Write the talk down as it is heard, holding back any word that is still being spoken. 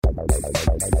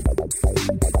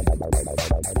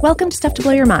Welcome to Stuff to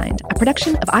Blow Your Mind, a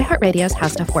production of iHeartRadio's How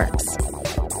Stuff Works.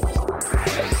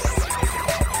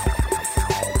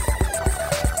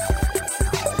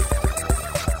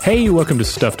 Hey, welcome to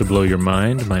Stuff to Blow Your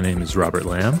Mind. My name is Robert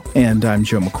Lamb. And I'm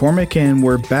Joe McCormick, and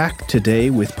we're back today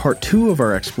with part 2 of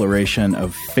our exploration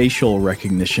of facial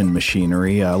recognition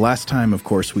machinery. Last time, of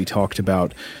course, we talked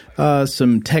about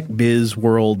some tech biz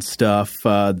world stuff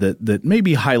that may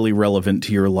be highly relevant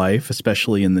to your life,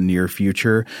 especially in the near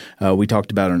future. We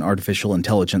talked about an artificial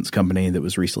intelligence company that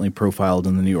was recently profiled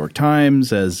in the New York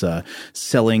Times as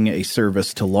selling a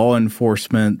service to law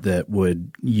enforcement that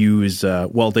would use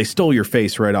they stole your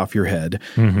face right off your head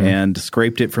and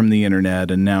scraped it from the internet,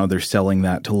 and now they're selling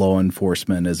that to law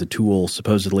enforcement as a tool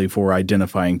supposedly for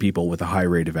identifying people with a high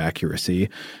rate of accuracy,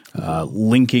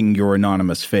 linking your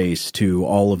anonymous face to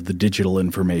all of the digital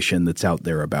information that's out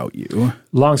there about you.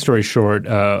 Long story short,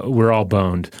 we're all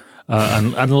boned.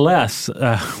 Unless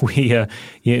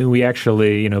we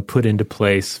actually put into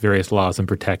place various laws and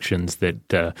protections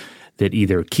that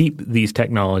either keep these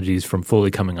technologies from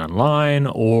fully coming online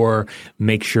or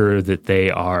make sure that they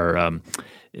are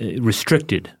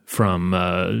restricted from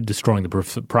destroying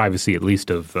the privacy, at least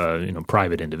of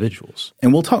private individuals.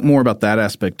 And we'll talk more about that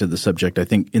aspect of the subject, I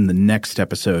think, in the next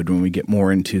episode when we get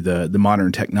more into the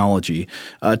modern technology.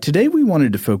 Today we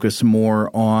wanted to focus more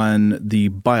on the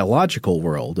biological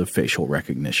world of facial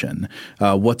recognition,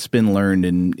 what's been learned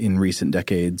in recent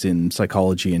decades in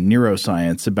psychology and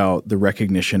neuroscience about the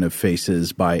recognition of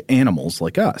faces by animals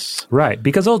like us. Right,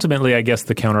 because ultimately I guess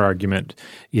the counterargument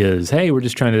is, hey, we're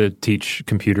just trying to teach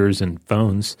computers and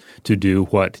phones to do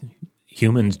what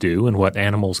humans do and what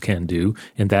animals can do,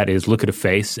 and that is look at a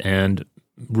face and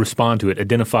respond to it,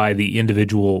 identify the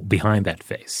individual behind that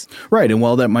face. Right, and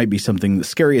while that might be something that's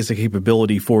scary as a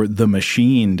capability for the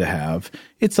machine to have,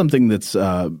 it's something that's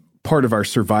part of our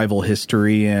survival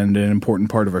history and an important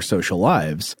part of our social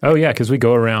lives. Oh, yeah, because we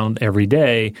go around every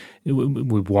day.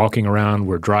 We're walking around,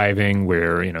 we're driving,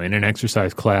 we're in an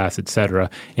exercise class, et cetera,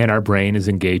 and our brain is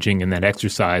engaging in that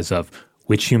exercise of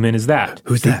which human is that?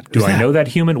 Who's that? Do I know that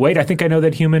human? Wait, I think I know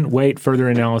that human. Wait, further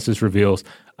analysis reveals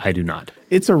I do not.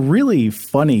 It's a really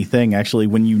funny thing, actually,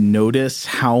 when you notice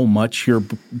how much your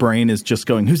brain is just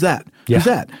going, who's that? Yeah. Who's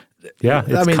that? Yeah,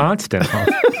 it's constant. Huh?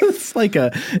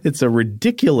 It's a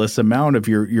ridiculous amount of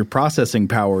your processing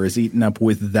power is eaten up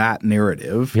with that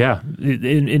narrative. Yeah.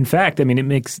 In fact, it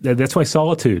makes that's why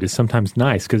solitude is sometimes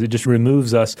nice, because it just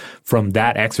removes us from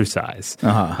that exercise.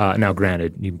 Now,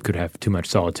 granted, you could have too much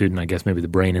solitude, and I guess maybe the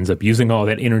brain ends up using all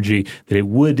that energy that it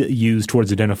would use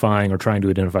towards identifying or trying to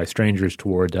identify strangers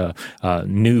toward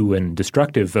new and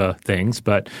destructive things.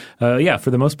 But for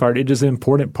the most part, it is an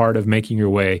important part of making your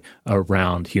way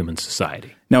around human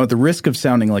society. Now, at the risk of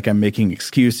sounding like I'm making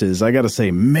excuses, I got to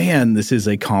say, man, this is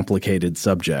a complicated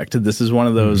subject. This is one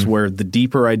of those where the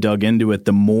deeper I dug into it,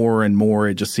 the more and more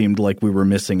it just seemed like we were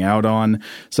missing out on.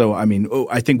 So,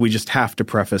 I think we just have to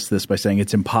preface this by saying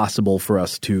it's impossible for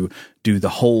us to do the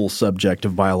whole subject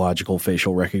of biological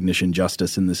facial recognition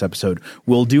justice in this episode.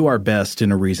 We'll do our best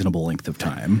in a reasonable length of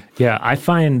time. Yeah, I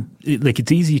find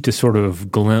it's easy to sort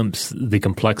of glimpse the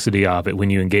complexity of it when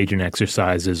you engage in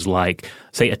exercises like,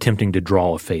 say, attempting to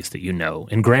draw a face that you know.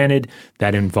 And granted,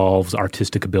 that involves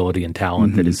artistic ability and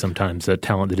talent that is sometimes a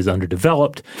talent that is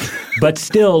underdeveloped. But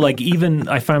still, even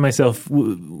I find myself,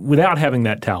 without having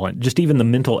that talent, just even the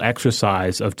mental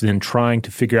exercise of then trying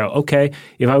to figure out, okay,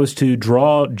 if I was to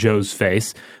draw Joe's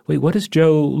face, wait, what does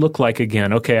Joe look like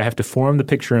again? Okay, I have to form the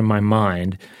picture in my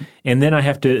mind, and then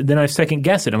I second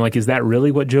guess it. I'm like, is that really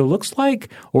what Joe looks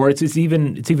like? Or it's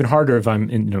even harder if I'm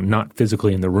not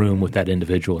physically in the room with that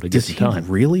individual to get the time. Does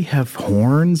he really have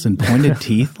horns and pointed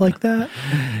teeth like that?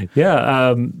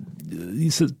 Yeah.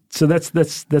 So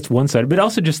that's one side, but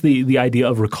also just the idea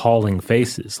of recalling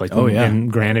faces. And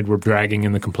granted, we're dragging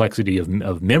in the complexity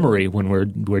of memory when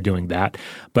we're doing that,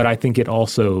 but I think it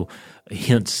also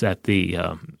hints at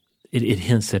it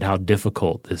hints at how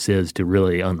difficult this is to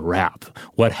really unwrap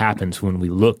what happens when we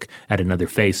look at another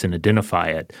face and identify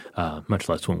it, much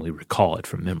less when we recall it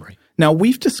from memory. Now,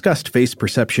 we've discussed face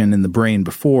perception in the brain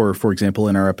before, for example,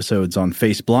 in our episodes on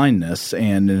face blindness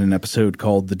and in an episode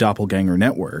called The Doppelganger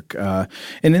Network. And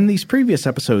in these previous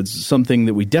episodes, something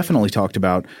that we definitely talked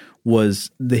about was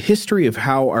the history of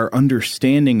how our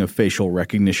understanding of facial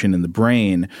recognition in the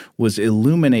brain was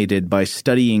illuminated by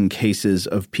studying cases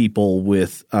of people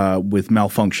with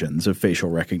malfunctions of facial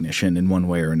recognition in one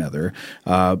way or another.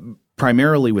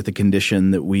 primarily with a condition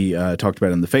that we talked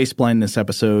about in the face blindness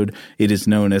episode. It is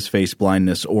known as face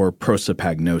blindness or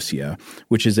prosopagnosia,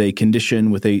 which is a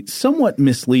condition with a somewhat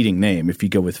misleading name if you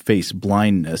go with face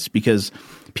blindness, because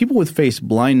people with face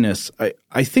blindness,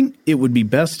 I think it would be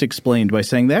best explained by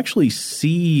saying they actually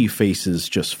see faces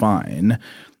just fine.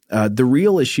 The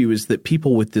real issue is that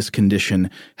people with this condition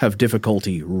have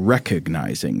difficulty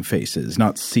recognizing faces,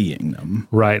 not seeing them.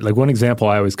 Right. Like one example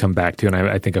I always come back to, and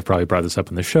I think I've probably brought this up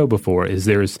on the show before, is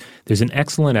there's an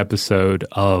excellent episode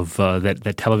of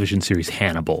that television series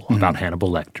Hannibal, about Hannibal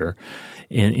Lecter,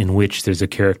 in which there's a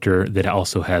character that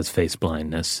also has face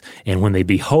blindness. And when they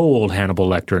behold Hannibal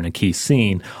Lecter in a key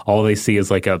scene, all they see is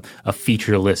like a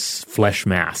featureless flesh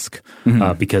mask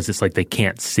because it's like they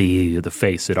can't see the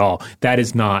face at all. That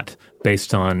is not,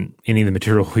 based on any of the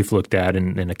material we've looked at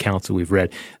and accounts that we've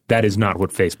read, that is not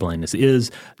what face blindness is.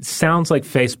 It sounds like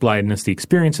face blindness, the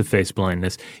experience of face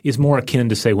blindness, is more akin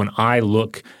to, say, when I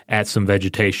look at some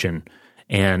vegetation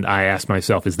and I ask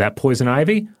myself, is that poison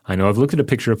ivy? I know I've looked at a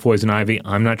picture of poison ivy.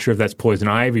 I'm not sure if that's poison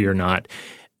ivy or not.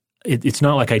 It's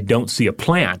not like I don't see a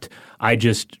plant. I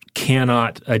just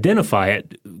cannot identify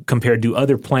it compared to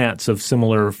other plants of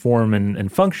similar form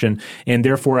and function, and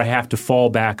therefore I have to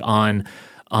fall back on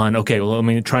okay, well, let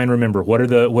me try and remember what are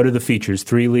the features.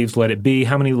 3 leaves, let it be.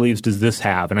 How many leaves does this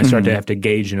have? And I start to have to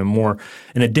engage in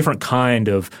a different kind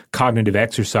of cognitive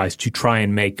exercise to try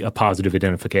and make a positive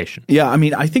identification. Yeah, I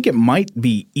mean, I think it might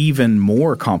be even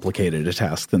more complicated a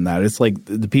task than that. It's like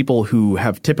the people who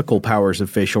have typical powers of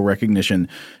facial recognition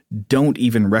don't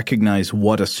even recognize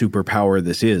what a superpower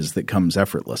this is that comes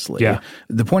effortlessly. Yeah.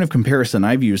 The point of comparison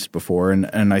I've used before,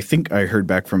 and I think I heard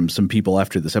back from some people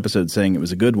after this episode saying it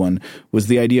was a good one, was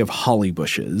the idea of holly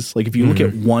bushes. Like if you look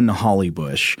at one holly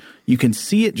bush, you can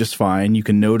see it just fine. You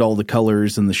can note all the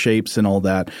colors and the shapes and all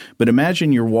that. But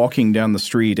imagine you're walking down the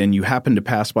street and you happen to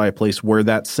pass by a place where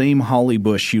that same holly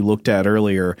bush you looked at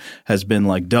earlier has been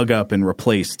like dug up and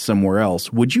replaced somewhere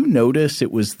else. Would you notice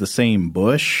it was the same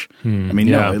bush? I mean,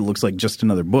 no, it looks like just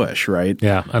another bush, right?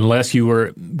 Yeah, unless you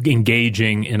were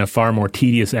engaging in a far more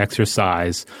tedious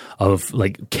exercise of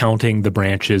like counting the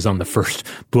branches on the first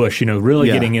bush, really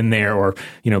getting in there, or,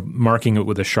 marking it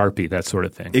with a Sharpie, that sort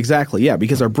of thing. Exactly, yeah,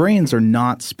 because our brains are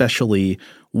not specially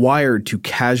wired to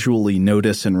casually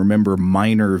notice and remember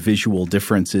minor visual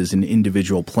differences in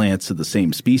individual plants of the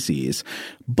same species.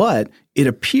 But it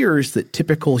appears that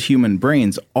typical human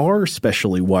brains are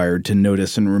specially wired to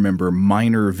notice and remember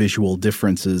minor visual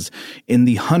differences in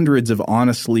the hundreds of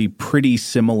honestly pretty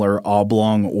similar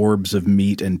oblong orbs of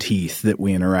meat and teeth that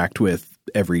we interact with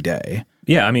every day.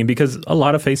 Yeah, I mean, because a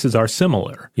lot of faces are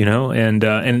similar, and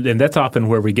that's often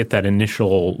where we get that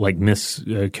initial like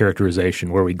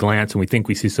mischaracterization where we glance and we think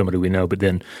we see somebody we know, but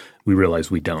then we realize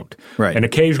we don't. Right. And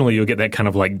occasionally you'll get that kind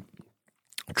of like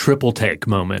triple take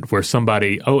moment where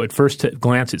somebody, at first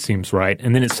glance it seems right,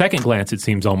 and then at second glance it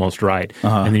seems almost right,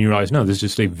 and then you realize, no, this is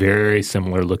just a very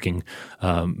similar looking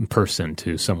person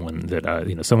to someone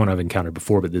that someone I've encountered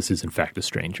before, but this is in fact a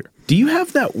stranger. Do you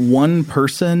have that one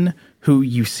person who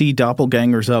you see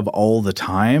doppelgangers of all the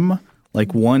time?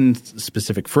 Like one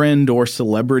specific friend or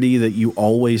celebrity that you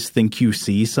always think you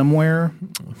see somewhere?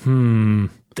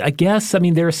 I guess, I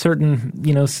mean, there are certain,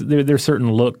 there are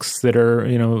certain looks that are,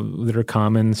 that are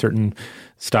common, certain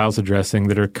styles of dressing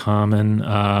that are common.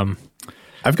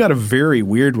 I've got a very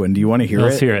weird one. Do you want to hear it?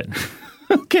 Let's hear it.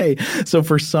 Okay. So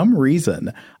for some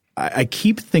reason, I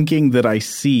keep thinking that I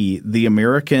see the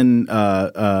American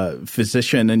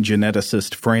physician and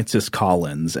geneticist Francis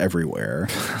Collins everywhere.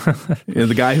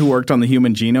 The guy who worked on the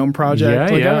Human Genome Project.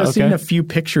 I've seen a few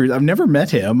pictures. I've never met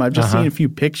him. I've just seen a few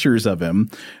pictures of him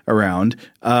around.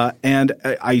 And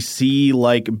I see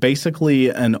like basically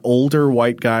an older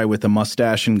white guy with a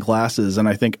mustache and glasses. And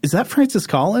I think, is that Francis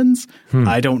Collins?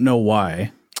 I don't know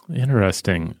why.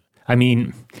 Interesting. I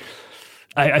mean,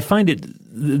 I find it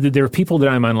there are people that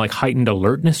I'm on like heightened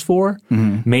alertness for,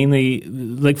 mainly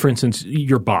like, for instance,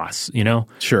 your boss,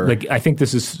 Sure. Like I think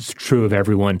this is true of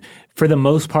everyone. For the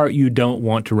most part, you don't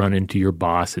want to run into your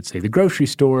boss at, say, the grocery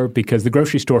store, because the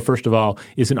grocery store, first of all,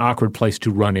 is an awkward place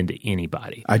to run into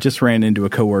anybody. I just ran into a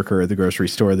coworker at the grocery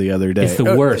store the other day. It's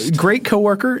the worst. Great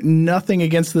coworker, nothing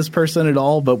against this person at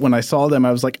all, but when I saw them,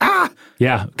 I was like, ah!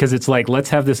 Yeah, because it's like, let's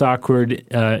have this awkward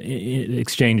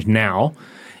exchange now,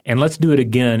 and let's do it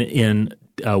again in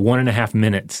 1.5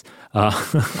 minutes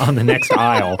on the next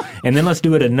aisle, and then let's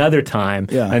do it another time.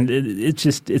 Yeah. And it's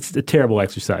a terrible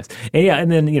exercise.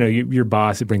 And then your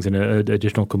boss, it brings in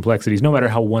additional complexities, no matter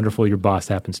how wonderful your boss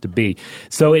happens to be.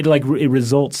 So it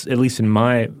results, at least in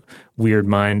my weird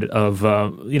mind of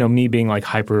me being like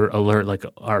hyper alert. Like,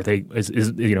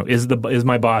 is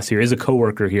my boss here? Is a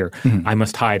coworker here? Mm-hmm. I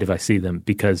must hide if I see them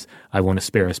because I want to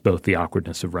spare us both the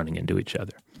awkwardness of running into each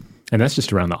other. And that's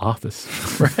just around the office.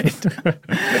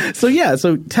 Right.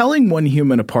 So telling one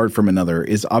human apart from another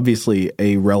is obviously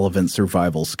a relevant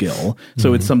survival skill.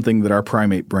 So it's something that our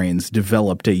primate brains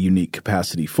developed a unique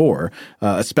capacity for,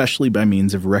 especially by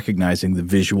means of recognizing the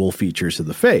visual features of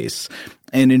the face.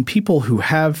 And in people who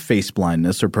have face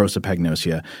blindness or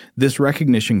prosopagnosia, this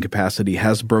recognition capacity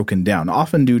has broken down,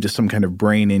 often due to some kind of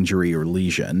brain injury or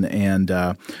lesion. And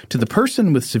to the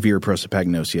person with severe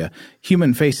prosopagnosia,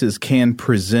 human faces can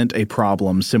present a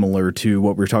problem similar to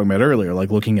what we were talking about earlier,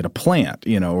 like looking at a plant,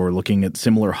 or looking at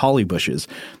similar holly bushes.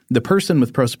 The person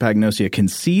with prosopagnosia can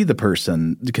see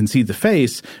the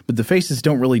face, but the faces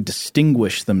don't really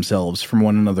distinguish themselves from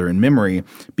one another in memory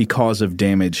because of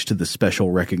damage to the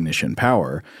special recognition power.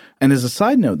 And as a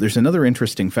side note, there's another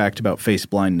interesting fact about face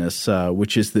blindness,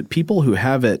 which is that people who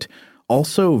have it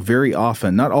also very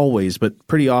often, not always, but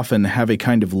pretty often have a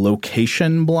kind of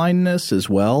location blindness as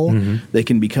well. Mm-hmm. They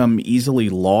can become easily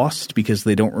lost because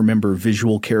they don't remember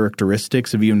visual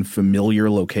characteristics of even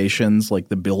familiar locations like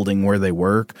the building where they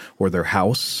work or their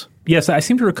house. Yes, I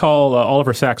seem to recall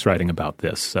Oliver Sacks writing about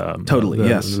this. Totally,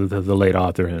 yes. The late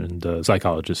author and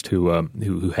psychologist who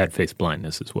had face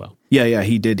blindness as well. Yeah,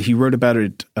 he did. He wrote about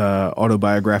it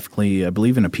autobiographically, I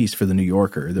believe, in a piece for The New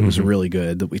Yorker that was really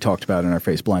good that we talked about in our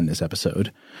face blindness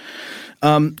episode.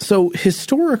 So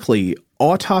historically,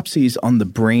 autopsies on the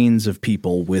brains of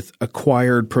people with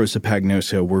acquired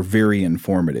prosopagnosia were very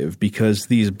informative because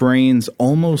these brains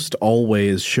almost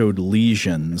always showed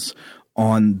lesions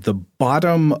on the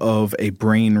bottom of a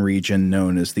brain region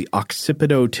known as the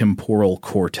occipitotemporal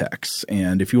cortex.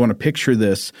 And if you want to picture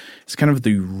this, it's kind of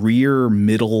the rear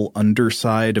middle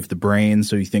underside of the brain.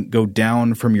 So you think go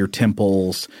down from your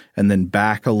temples and then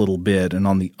back a little bit and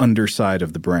on the underside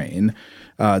of the brain.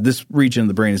 This region of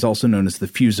the brain is also known as the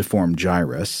fusiform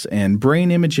gyrus, and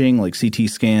brain imaging like CT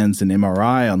scans and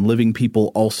MRI on living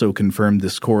people also confirmed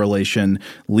this correlation.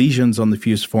 Lesions on the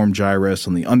fusiform gyrus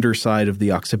on the underside of the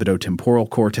occipitotemporal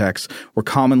cortex were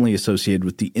commonly associated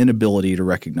with the inability to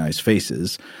recognize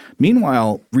faces.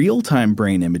 Meanwhile, real-time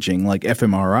brain imaging like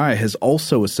fMRI has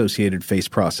also associated face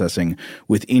processing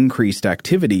with increased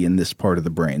activity in this part of the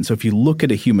brain. So if you look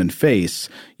at a human face,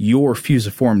 your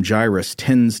fusiform gyrus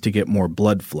tends to get more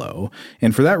blood flow.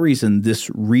 And for that reason, this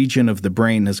region of the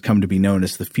brain has come to be known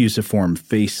as the fusiform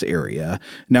face area.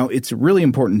 Now, it's really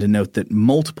important to note that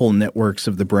multiple networks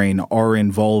of the brain are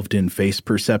involved in face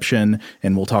perception,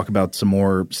 and we'll talk about some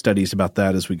more studies about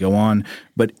that as we go on.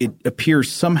 But it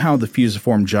appears somehow the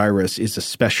fusiform gyrus is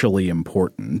especially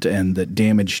important and that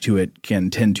damage to it can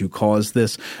tend to cause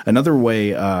this. Another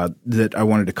way that I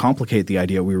wanted to complicate the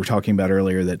idea we were talking about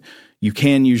earlier that you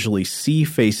can usually see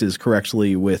faces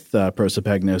correctly with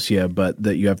prosopagnosia, but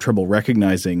that you have trouble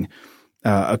recognizing.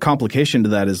 A complication to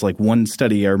that is like one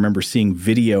study I remember seeing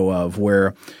video of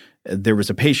where there was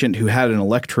a patient who had an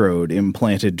electrode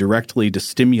implanted directly to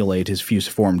stimulate his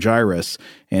fusiform gyrus,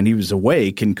 and he was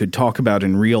awake and could talk about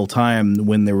in real time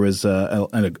when there was a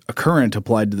current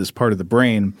applied to this part of the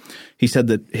brain. He said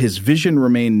that his vision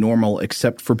remained normal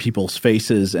except for people's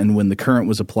faces, and when the current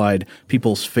was applied,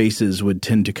 people's faces would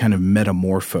tend to kind of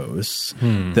metamorphose,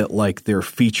 that like their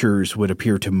features would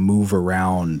appear to move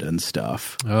around and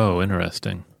stuff. Oh,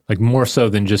 interesting. Like more so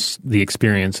than just the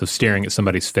experience of staring at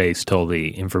somebody's face till the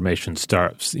information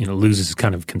starts, loses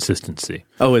kind of consistency.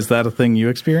 Oh, is that a thing you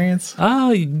experience?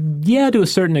 Yeah, to a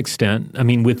certain extent. I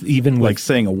mean, with like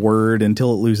saying a word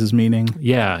until it loses meaning.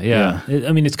 Yeah.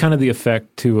 It's kind of the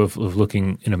effect too of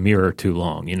looking in a mirror too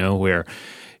long, where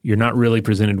you're not really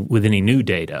presented with any new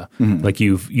data. Mm-hmm. Like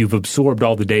you've absorbed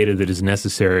all the data that is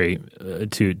necessary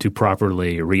to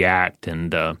properly react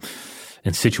and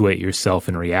situate yourself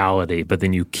in reality, but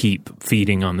then you keep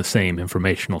feeding on the same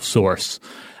informational source,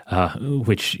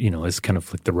 which, is kind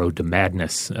of like the road to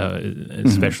madness,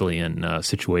 especially in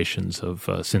situations of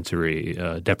sensory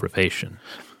deprivation.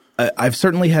 I've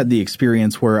certainly had the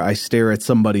experience where I stare at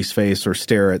somebody's face or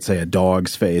stare at, say, a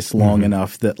dog's face long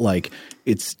enough that like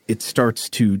it starts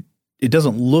to – it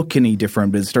doesn't look any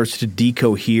different, but it starts to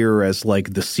decohere as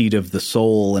like the seat of the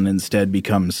soul and instead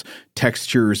becomes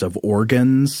textures of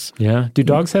organs. Yeah. Do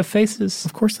dogs have faces?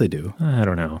 Of course they do. I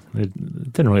don't know.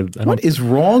 It didn't really. What is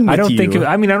wrong with you?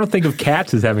 I don't think of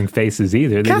cats as having faces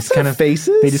either. Cats have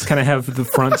faces? They just kind of have the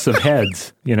fronts of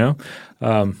heads,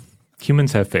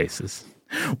 Humans have faces.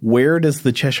 Where does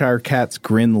the Cheshire Cat's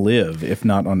grin live, if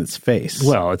not on its face?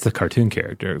 Well, it's a cartoon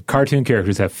character. Cartoon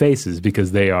characters have faces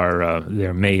because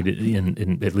they're made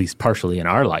in at least partially in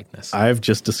our likeness. I've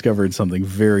just discovered something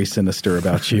very sinister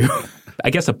about you. I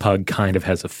guess a pug kind of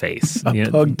has a face. A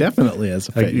pug definitely has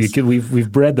a face.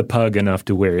 We've bred the pug enough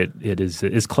to where it is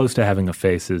as close to having a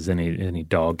face as any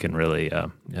dog can really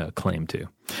claim to.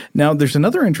 Now, there's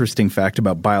another interesting fact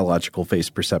about biological face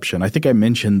perception. I think I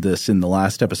mentioned this in the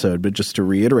last episode, but just to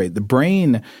reiterate, the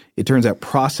brain, it turns out,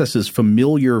 processes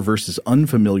familiar versus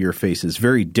unfamiliar faces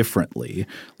very differently.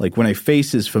 Like when a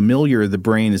face is familiar, the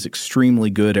brain is extremely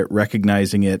good at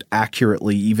recognizing it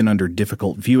accurately, even under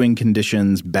difficult viewing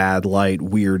conditions, bad light,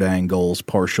 weird angles,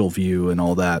 partial view, and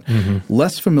all that. Mm-hmm.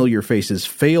 Less familiar faces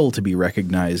fail to be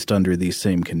recognized under these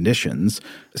same conditions.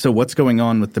 So what's going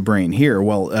on with the brain here?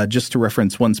 Well, just to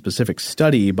reference one specific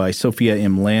study by Sophia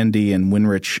M. Landy and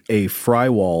Winrich A.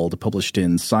 Frywald, published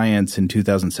in Science in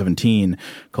 2017,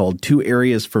 called Two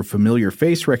Areas for Familiar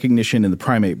Face Recognition in the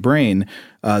Primate Brain,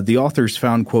 the authors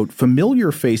found, quote,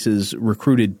 familiar faces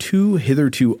recruited two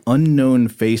hitherto unknown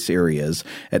face areas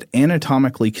at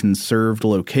anatomically conserved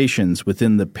locations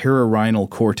within the perirhinal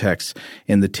cortex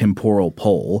and the temporal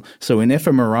pole. So in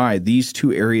fMRI, these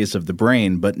two areas of the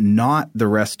brain, but not the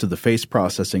rest of the face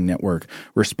processing network,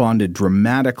 responded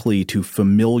dramatically to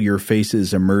familiar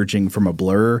faces emerging from a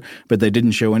blur, but they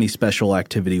didn't show any special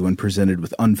activity when presented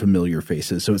with unfamiliar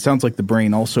faces. So it sounds like the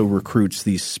brain also recruits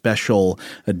these special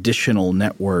additional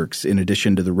networks in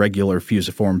addition to the regular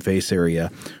fusiform face area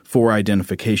for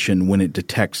identification when it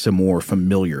detects a more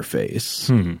familiar face.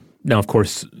 Now, of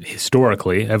course,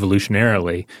 historically,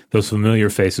 evolutionarily, those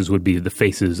familiar faces would be the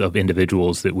faces of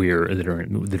individuals that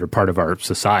are part of our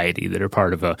society, that are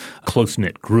part of a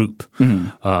close-knit group,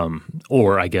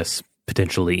 or I guess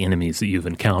potentially enemies that you've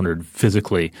encountered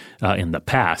physically in the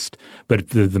past. But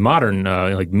the modern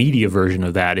media version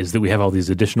of that is that we have all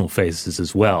these additional faces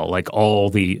as well, like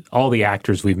all the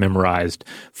actors we've memorized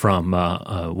from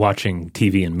watching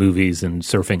TV and movies and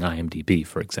surfing IMDb,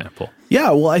 for example.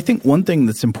 Yeah, well, I think one thing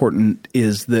that's important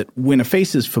is that when a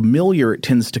face is familiar, it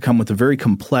tends to come with a very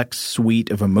complex suite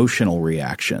of emotional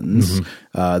reactions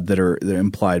that are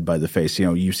implied by the face. You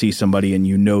know, you see somebody and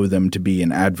you know them to be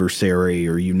an adversary,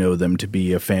 or you know them to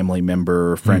be a family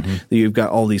member or friend. You've got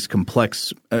all these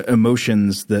complex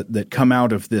emotions that come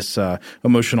out of this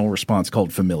emotional response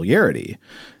called familiarity.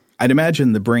 I'd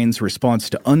imagine the brain's response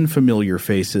to unfamiliar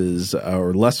faces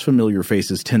or less familiar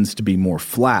faces tends to be more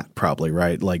flat, probably,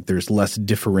 right? Like there's less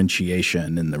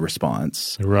differentiation in the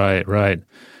response. Right. And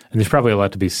there's probably a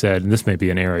lot to be said, and this may be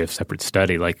an area of separate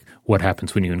study, like what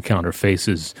happens when you encounter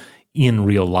faces in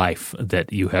real life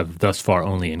that you have thus far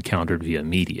only encountered via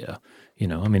media. You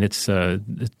know, I mean, it's a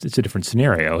different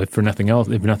scenario. If nothing else,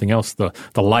 the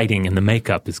lighting and the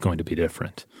makeup is going to be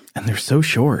different. And they're so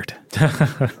short.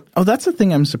 Oh, that's the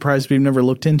thing I'm surprised we've never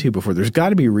looked into before. There's got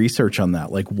to be research on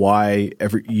that, like why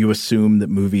you assume that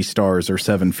movie stars are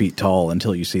 7 feet tall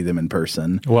until you see them in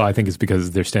person. Well, I think it's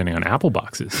because they're standing on apple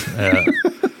boxes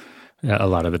a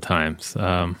lot of the times.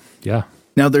 Yeah.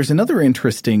 Now, there's another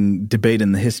interesting debate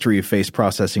in the history of face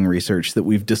processing research that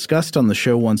we've discussed on the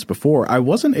show once before. I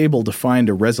wasn't able to find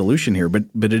a resolution here,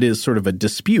 but it is sort of a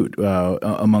dispute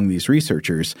among these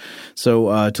researchers.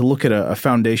 So to look at a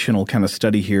foundational kind of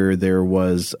study here, there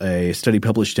was a study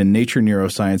published in Nature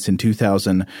Neuroscience in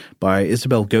 2000 by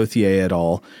Isabelle Gauthier et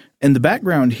al. And the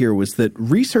background here was that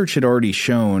research had already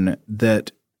shown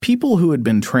that people who had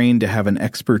been trained to have an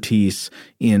expertise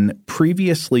in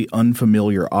previously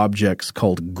unfamiliar objects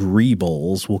called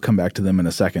greebles, we'll come back to them in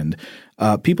a second,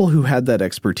 people who had that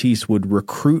expertise would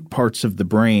recruit parts of the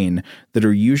brain that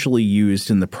are usually used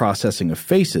in the processing of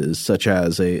faces, such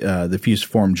as the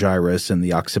fusiform gyrus and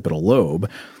the occipital lobe.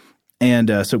 And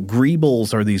so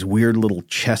greebles are these weird little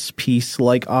chess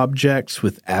piece-like objects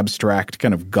with abstract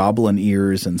kind of goblin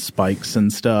ears and spikes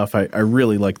and stuff. I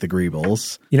really like the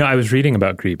greebles. You know, I was reading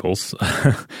about greebles,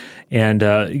 and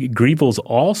greebles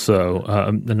also,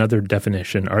 another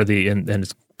definition, are and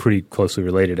it's pretty closely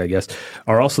related, I guess,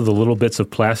 are also the little bits of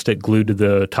plastic glued to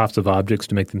the tops of objects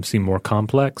to make them seem more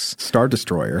complex. Star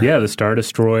Destroyer. Yeah, the Star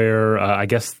Destroyer. I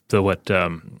guess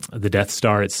the Death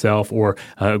Star itself, or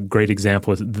a great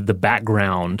example is the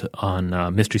background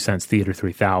on Mystery Science Theater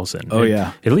 3000. Oh,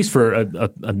 yeah. At least for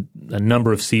a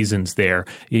number of seasons there,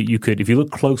 you could, if you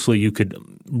look closely, you could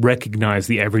recognize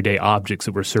the everyday objects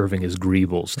that were serving as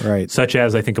greebles. Right. Such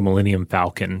as, I think, a Millennium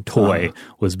Falcon toy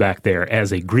was back there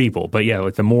as a greeble. But yeah,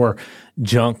 like the more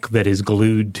junk that is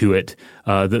glued to it,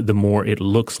 the more it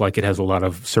looks like it has a lot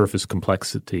of surface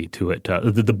complexity to it.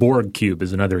 The Borg cube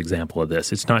is another example of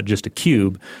this. It's not just a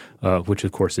cube, which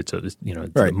of course it's a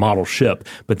model ship,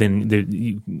 but then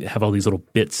you have all these little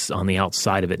bits on the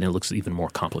outside of it, and it looks even more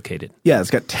complicated. Yeah,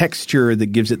 it's got texture that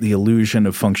gives it the illusion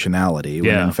of functionality,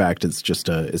 when in fact it's just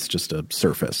a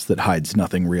surface that hides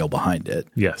nothing real behind it.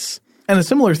 Yes. And a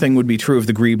similar thing would be true of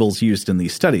the greebles used in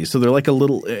these studies. So they're like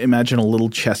imagine a little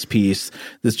chess piece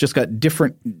that's just got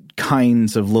different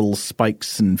kinds of little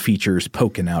spikes and features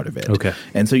poking out of it. Okay.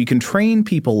 And so you can train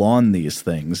people on these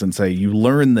things and say you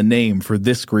learn the name for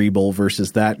this greeble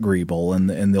versus that greeble,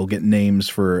 and they'll get names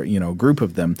for, a group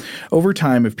of them. Over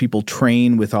time, if people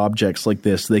train with objects like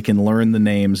this, they can learn the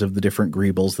names of the different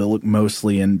greebles that look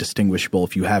mostly indistinguishable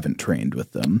if you haven't trained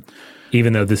with them.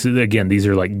 Even though these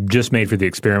are like just made for the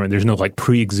experiment, there's no like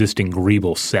pre-existing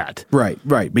greeble set. Right.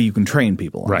 But you can train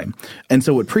people on them. And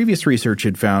so what previous research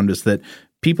had found is that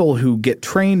people who get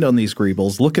trained on these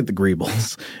greebles look at the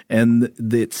greebles, and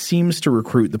it seems to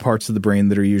recruit the parts of the brain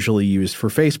that are usually used for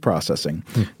face processing.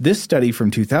 This study from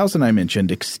 2000 I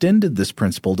mentioned extended this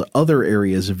principle to other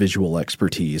areas of visual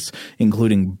expertise,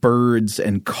 including birds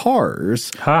and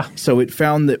cars. So it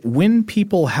found that when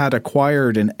people had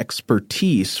acquired an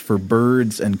expertise for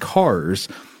birds and cars,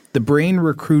 the brain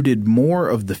recruited more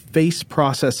of the face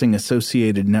processing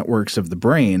associated networks of the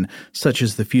brain, such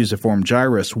as the fusiform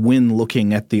gyrus, when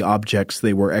looking at the objects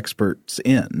they were experts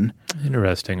in.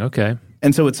 Interesting. Okay.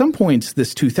 And so at some points,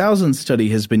 this 2000 study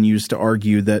has been used to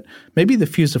argue that maybe the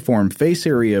fusiform face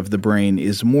area of the brain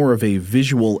is more of a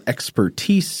visual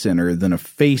expertise center than a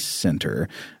face center.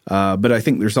 But I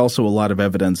think there's also a lot of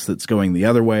evidence that's going the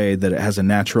other way, that it has a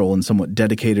natural and somewhat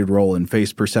dedicated role in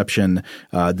face perception.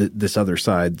 This other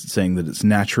side saying that it's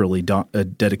naturally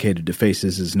dedicated to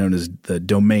faces is known as the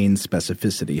domain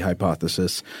specificity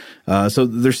hypothesis. So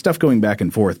there's stuff going back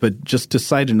and forth. But just to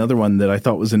cite another one that I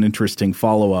thought was an interesting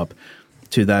follow-up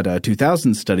to that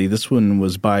 2000 study, this one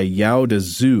was by Yaoda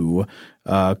Zhu,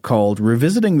 called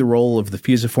Revisiting the Role of the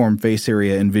Fusiform Face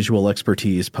Area in Visual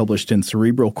Expertise, published in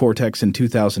Cerebral Cortex in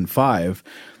 2005.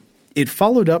 It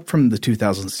followed up from the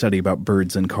 2000 study about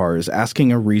birds and cars,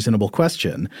 asking a reasonable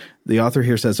question. The author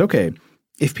here says, okay,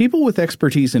 if people with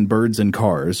expertise in birds and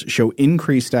cars show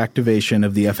increased activation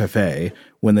of the FFA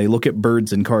when they look at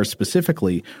birds and cars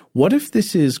specifically, what if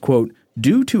this is, quote,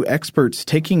 due to experts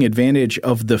taking advantage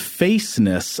of the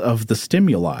faceness of the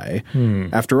stimuli?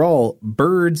 After all,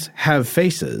 birds have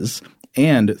faces,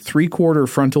 and three-quarter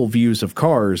frontal views of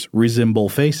cars resemble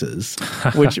faces,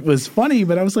 which was funny,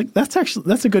 but I was like, that's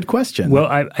a good question. Well,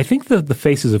 I think the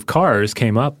faces of cars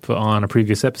came up on a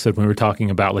previous episode when we were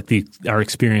talking about like our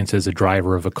experience as a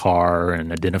driver of a car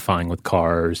and identifying with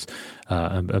cars.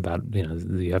 About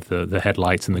you have the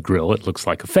headlights and the grill. It looks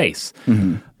like a face.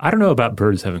 I don't know about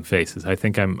birds having faces. I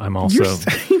think I'm also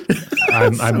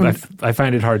I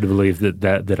find it hard to believe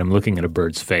that I'm looking at a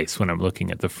bird's face when I'm looking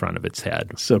at the front of its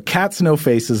head. So cats no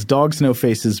faces, dogs no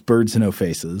faces, birds no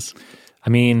faces. I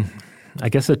mean, I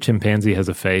guess a chimpanzee has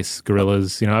a face.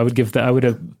 Gorillas, I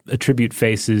would attribute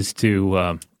faces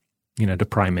to to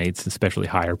primates, especially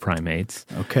higher primates.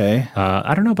 Okay.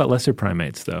 I don't know about lesser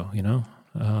primates though.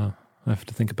 I have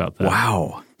to think about that.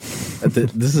 Wow.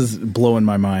 This is blowing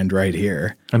my mind right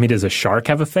here. I mean, does a shark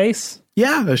have a face?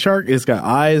 Yeah, a shark has got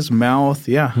eyes, mouth,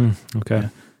 yeah. Okay. Yeah.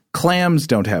 Clams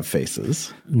don't have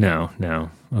faces. No.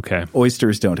 Okay.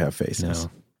 Oysters don't have faces.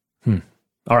 No.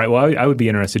 All right, well, I would be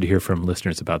interested to hear from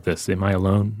listeners about this. Am I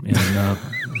alone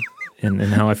in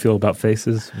how I feel about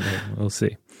faces? We'll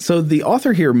see. So the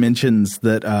author here mentions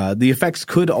that the effects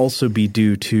could also be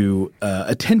due to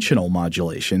attentional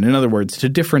modulation. In other words, to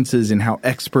differences in how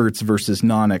experts versus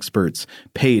non-experts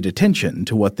paid attention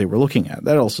to what they were looking at.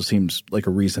 That also seems like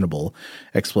a reasonable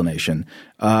explanation.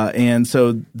 And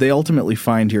so they ultimately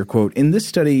find here, quote, in this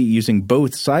study using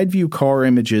both side view car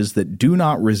images that do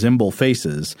not resemble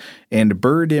faces and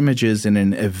bird images in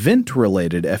an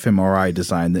event-related fMRI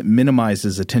design that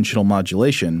minimizes attentional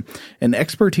modulation, an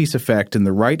expertise effect in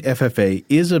the right FFA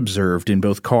is observed in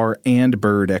both car and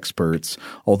bird experts,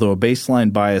 although a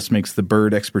baseline bias makes the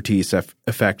bird expertise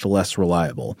effect less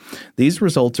reliable. These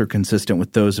results are consistent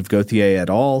with those of Gauthier et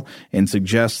al. And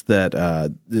suggest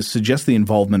the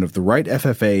involvement of the right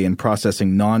FFA in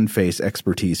processing non-face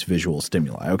expertise visual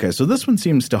stimuli. Okay, so this one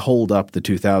seems to hold up the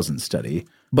 2000 study.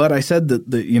 But I said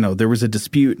that there was a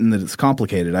dispute and that it's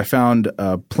complicated. I found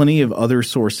plenty of other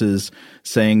sources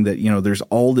saying that there's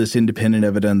all this independent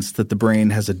evidence that the brain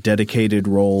has a dedicated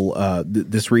role.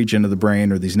 This region of the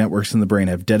brain or these networks in the brain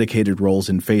have dedicated roles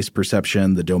in face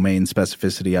perception, the domain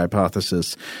specificity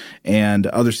hypothesis, and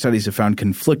other studies have found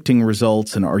conflicting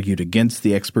results and argued against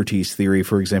the expertise theory.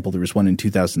 For example, there was one in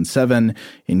 2007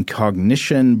 in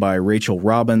Cognition by Rachel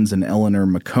Robbins and Eleanor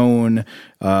McCone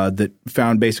that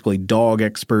found basically dog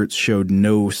experts showed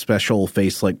no special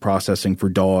face-like processing for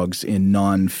dogs in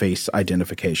non-face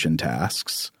identification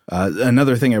tasks.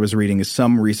 Another thing I was reading is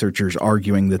some researchers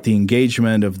arguing that the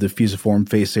engagement of the fusiform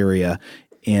face area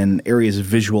in areas of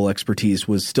visual expertise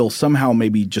was still somehow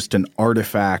maybe just an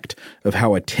artifact of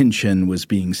how attention was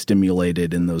being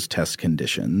stimulated in those test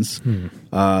conditions.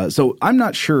 So I'm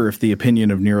not sure if the opinion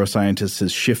of neuroscientists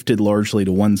has shifted largely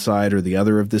to one side or the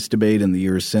other of this debate in the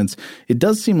years since. It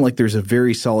does seem like there's a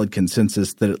very solid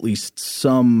consensus that at least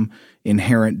some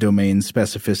inherent domain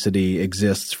specificity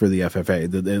exists for the FFA,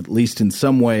 that at least in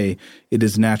some way it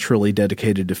is naturally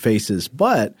dedicated to faces.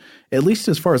 But at least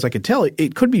as far as I could tell,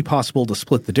 it could be possible to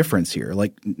split the difference here.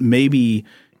 Like maybe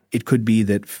it could be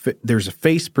that there's a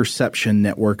face perception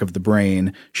network of the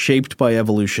brain shaped by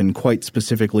evolution quite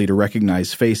specifically to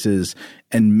recognize faces,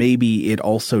 and maybe it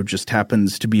also just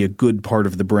happens to be a good part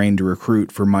of the brain to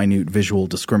recruit for minute visual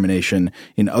discrimination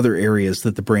in other areas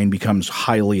that the brain becomes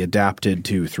highly adapted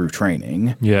to through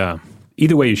training. Yeah.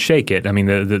 Either way you shake it, I mean,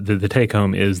 the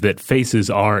take-home is that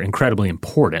faces are incredibly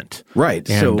important. Right.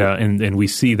 And we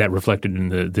see that reflected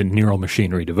in the neural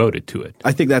machinery devoted to it.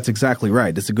 I think that's exactly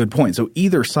right. It's a good point. So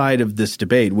either side of this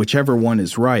debate, whichever one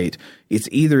is right, it's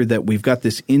either that we've got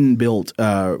this inbuilt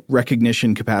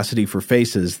recognition capacity for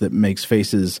faces that makes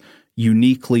faces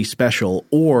uniquely special,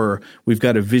 or we've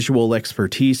got a visual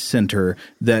expertise center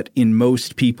that in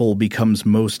most people becomes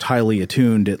most highly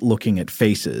attuned at looking at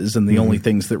faces. And the only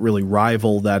things that really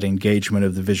rival that engagement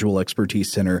of the visual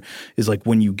expertise center is like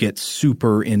when you get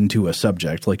super into a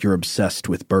subject, like you're obsessed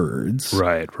with birds.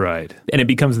 Right. And it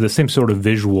becomes the same sort of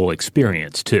visual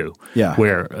experience too. Yeah.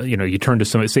 Where, you turn to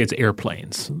somebody, say it's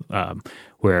airplanes,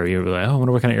 where you're like, oh, I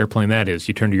wonder what kind of airplane that is.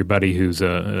 You turn to your buddy who's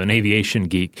an aviation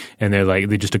geek, and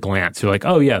they just a glance. You're like,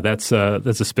 oh yeah, that's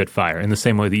a Spitfire. In the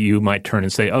same way that you might turn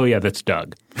and say, oh yeah, that's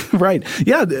Doug. Right.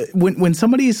 Yeah. When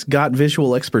somebody's got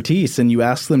visual expertise and you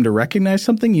ask them to recognize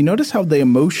something, you notice how they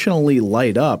emotionally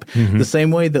light up the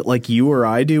same way that like you or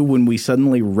I do when we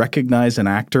suddenly recognize an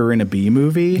actor in a B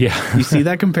movie. Yeah. You see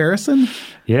that comparison?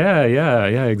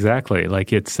 Yeah, exactly.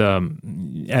 Like it's,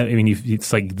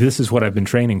 it's like this is what I've been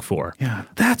training for. Yeah,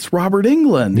 that's Robert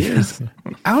Englund. Yes.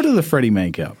 Out of the Freddie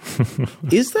makeup.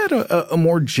 Is that a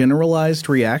more generalized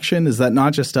reaction? Is that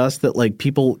not just us that like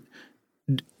people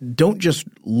don't just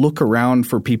look around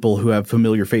for people who have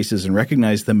familiar faces and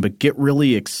recognize them, but get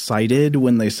really excited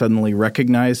when they suddenly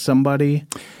recognize somebody?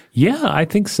 Yeah, I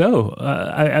think so.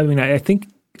 I think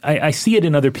I see it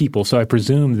in other people, so I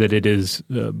presume that it is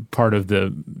part of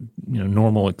the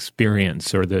normal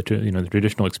experience or the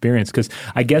traditional experience. Because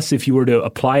I guess if you were to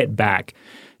apply it back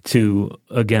to,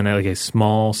 again, like a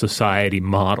small society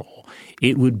model,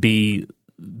 it would be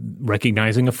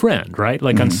recognizing a friend, right?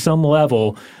 Like on some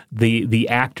level, the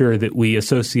actor that we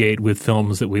associate with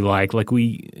films that we like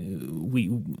we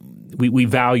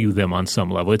value them on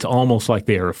some level. It's almost like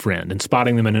they are a friend. And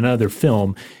spotting them in another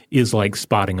film is like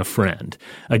spotting a friend.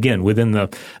 Again, within the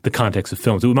context of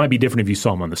films. It might be different if you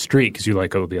saw them on the street because you're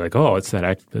like, oh, it's that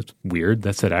actor. That's weird.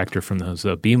 That's that actor from those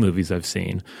B movies I've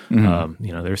seen.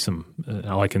 There's some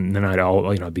and then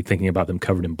I'd be thinking about them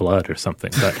covered in blood or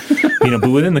something. But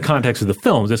but within the context of the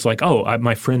films, it's like,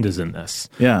 my friend is in this.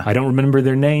 Yeah, I don't remember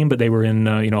their name, but they were in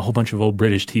a whole bunch of old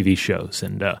British TV shows,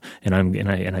 and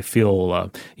I feel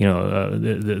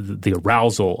the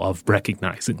arousal of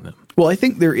recognizing them. Well, I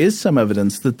think there is some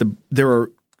evidence that there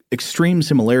are extreme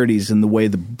similarities in the way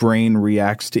the brain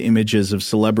reacts to images of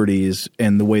celebrities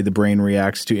and the way the brain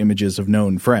reacts to images of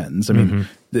known friends. I mean,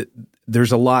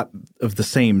 there's a lot of the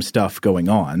same stuff going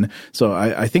on. So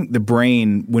I think the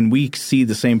brain, when we see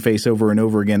the same face over and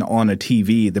over again on a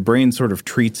TV, the brain sort of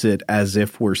treats it as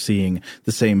if we're seeing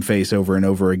the same face over and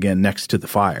over again next to the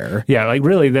fire. Yeah, like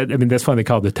really, that's why they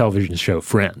call the television show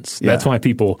Friends. Yeah. That's why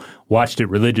people watched it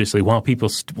religiously. While people,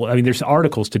 there's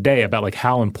articles today about like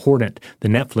how important the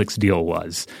Netflix deal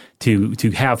was to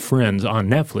have Friends on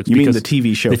Netflix. You mean the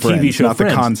TV show Friends, not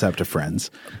Friends. The concept of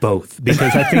Friends? Both,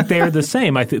 because I think they are the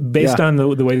same. Based on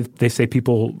the way they say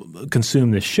people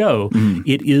consume this show,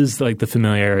 it is like the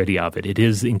familiarity of it. It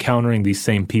is encountering these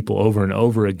same people over and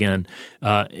over again.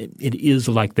 It is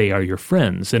like they are your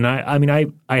friends. And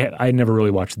I never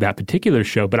really watched that particular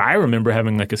show, but I remember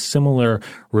having like a similar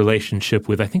relationship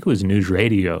with, I think it was News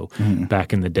Radio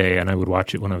back in the day, and I would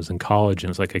watch it when I was in college, and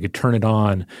it was like I could turn it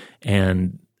on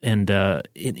and in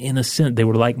a sense, they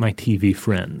were like my TV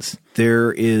friends.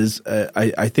 There is,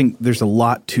 I think there's a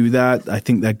lot to that. I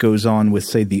think that goes on with,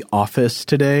 say, The Office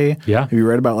today. Yeah. Have you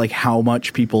read about like how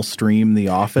much people stream The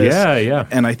Office? Yeah.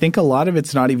 And I think a lot of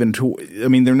it's not even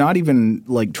they're not even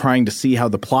like trying to see how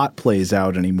the plot plays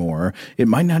out anymore. It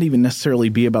might not even necessarily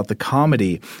be about the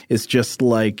comedy. It's just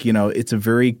like, it's a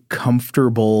very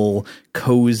comfortable,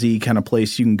 cozy kind of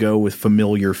place you can go with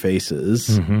familiar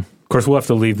faces. Mm-hmm. Of course, we'll have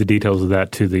to leave the details of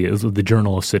that to the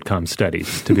Journal of Sitcom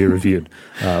Studies to be reviewed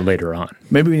later on.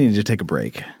 Maybe we need to take a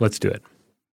break. Let's do it.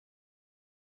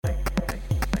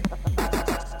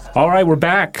 All right, we're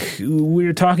back.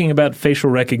 We're talking about facial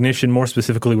recognition. More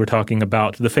specifically, we're talking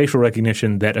about the facial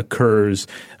recognition that occurs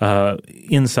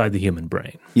inside the human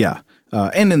brain. Yeah.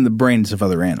 And in the brains of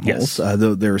other animals, yes.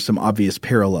 Though there are some obvious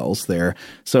parallels there.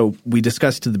 So we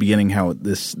discussed at the beginning how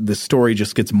this story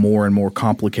just gets more and more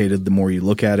complicated the more you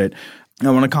look at it. I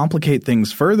want to complicate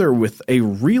things further with a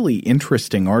really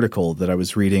interesting article that I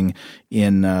was reading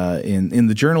in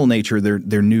the journal Nature,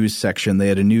 their news section. They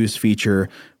had a news feature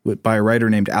by a writer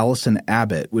named Allison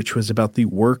Abbott, which was about the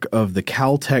work of the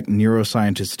Caltech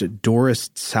neuroscientist Doris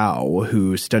Tsao,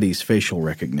 who studies facial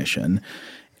recognition.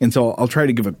 And so I'll try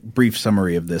to give a brief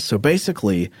summary of this. So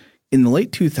basically, in the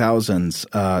late 2000s,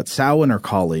 Tsao and her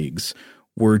colleagues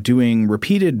were doing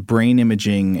repeated brain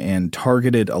imaging and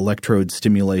targeted electrode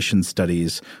stimulation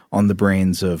studies on the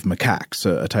brains of macaques,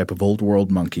 a type of old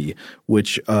world monkey,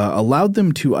 which allowed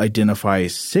them to identify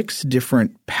 6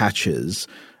 different patches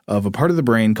of a part of the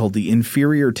brain called the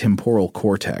inferior temporal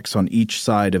cortex on each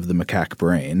side of the macaque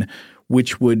brain,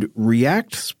 which would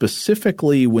react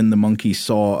specifically when the monkey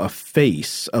saw a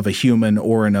face of a human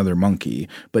or another monkey,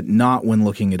 but not when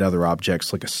looking at other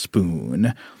objects like a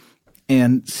spoon.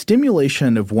 And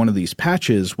stimulation of one of these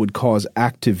patches would cause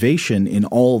activation in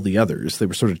all the others. They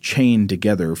were sort of chained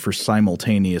together for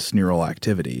simultaneous neural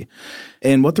activity.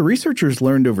 And what the researchers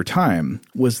learned over time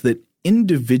was that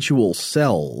individual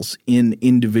cells in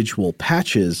individual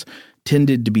patches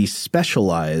tended to be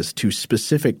specialized to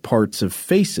specific parts of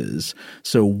faces.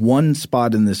 So one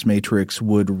spot in this matrix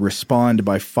would respond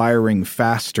by firing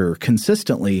faster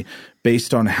consistently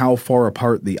based on how far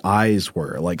apart the eyes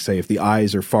were. Like, say, if the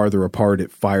eyes are farther apart,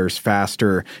 it fires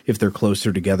faster. If they're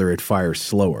closer together, it fires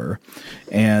slower.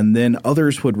 And then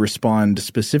others would respond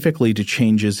specifically to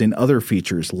changes in other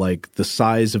features like the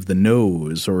size of the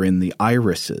nose or in the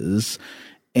irises.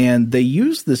 And they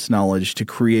use this knowledge to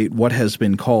create what has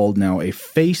been called now a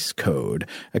face code,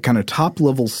 a kind of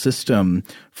top-level system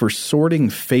for sorting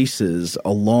faces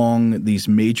along these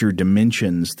major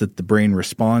dimensions that the brain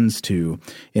responds to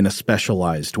in a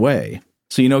specialized way.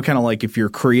 So, kind of like if you're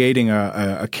creating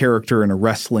a character in a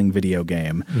wrestling video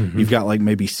game, you've got like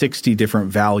maybe 60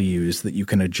 different values that you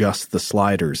can adjust the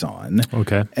sliders on.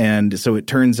 Okay. And so it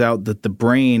turns out that the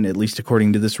brain, at least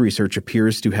according to this research,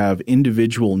 appears to have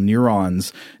individual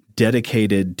neurons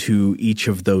dedicated to each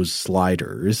of those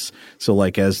sliders. So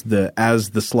like as the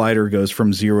slider goes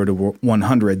from 0 to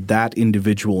 100, that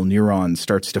individual neuron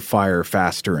starts to fire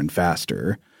faster and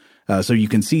faster. So you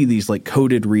can see these like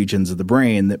coded regions of the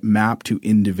brain that map to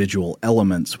individual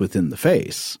elements within the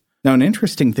face. Now, an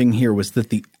interesting thing here was that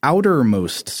the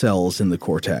outermost cells in the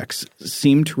cortex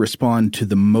seem to respond to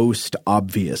the most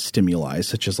obvious stimuli,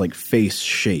 such as like face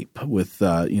shape with,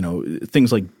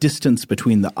 things like distance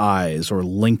between the eyes or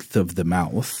length of the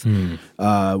mouth,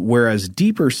 whereas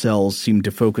deeper cells seem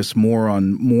to focus more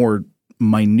on more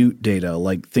minute data,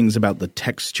 like things about the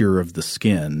texture of the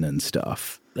skin and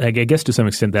stuff. I guess to some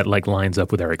extent that like lines up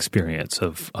with our experience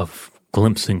of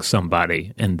glimpsing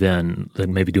somebody and then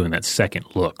maybe doing that second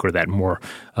look or that more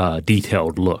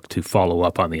detailed look to follow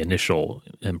up on the initial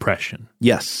impression.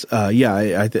 Yes.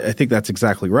 I think that's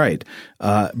exactly right.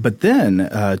 But then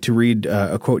to read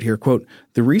a quote here, quote,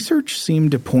 "The research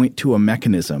seemed to point to a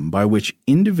mechanism by which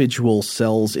individual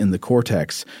cells in the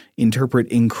cortex interpret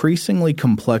increasingly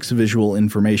complex visual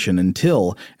information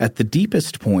until, at the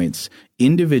deepest points,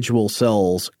 individual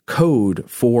cells code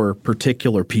for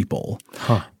particular people."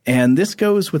 Huh. And this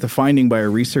goes with a finding by a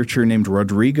researcher named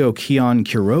Rodrigo Quion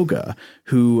Quiroga,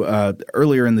 who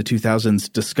earlier in the 2000s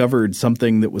discovered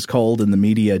something that was called in the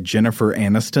media Jennifer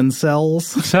Aniston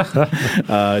cells,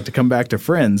 to come back to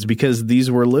Friends, because these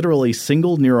were literally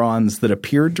single neurons that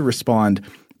appeared to respond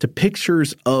to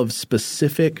pictures of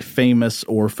specific famous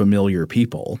or familiar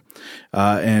people.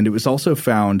 And it was also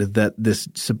found that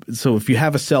so if you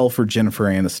have a cell for Jennifer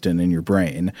Aniston in your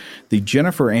brain, the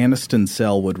Jennifer Aniston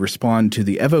cell would respond to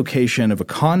the evocation of a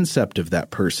concept of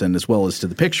that person as well as to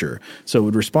the picture. So it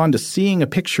would respond to seeing a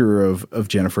picture of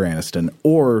Jennifer Aniston,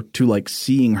 or to like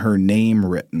seeing her name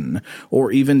written,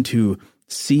 or even to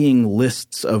seeing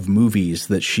lists of movies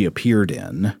that she appeared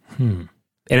in.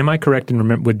 And am I correct in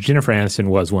remember what Jennifer Aniston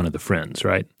was one of the friends,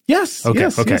 right? Yes. Okay.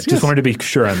 Yes, okay. yes, Just yes. wanted to be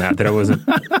sure on that I wasn't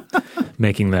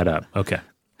making that up. Okay.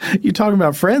 You're talking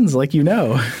about Friends like you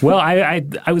know. Well, I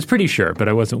was pretty sure, but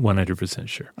I wasn't 100%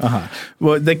 sure.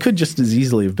 Well, they could just as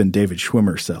easily have been David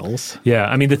Schwimmer cells. Yeah.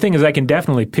 I mean, the thing is I can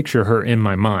definitely picture her in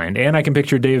my mind, and I can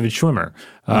picture David Schwimmer.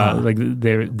 Like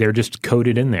they're just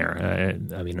coded in there.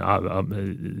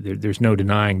 There's no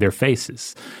denying their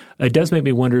faces. It does make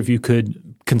me wonder if you could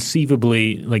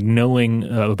conceivably, like knowing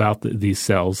about these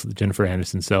cells, the Jennifer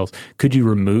Aniston cells, could you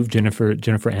remove Jennifer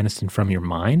Aniston from your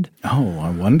mind? Oh,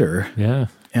 I wonder. Yeah.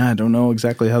 Yeah, I don't know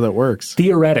exactly how that works.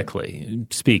 Theoretically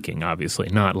speaking, obviously,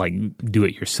 not like do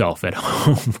it yourself at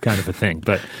home kind of a thing.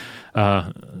 But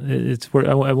I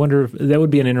wonder if that would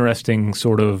be an interesting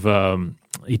sort of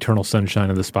Eternal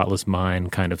Sunshine of the Spotless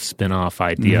Mind kind of spin-off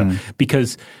idea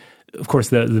because – of course,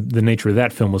 the nature of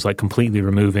that film was like completely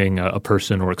removing a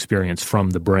person or experience from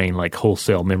the brain, like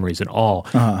wholesale memories and all.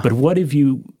 But what if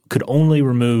you could only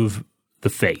remove the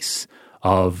face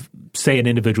of, say, an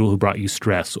individual who brought you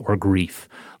stress or grief?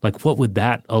 Like, what would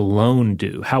that alone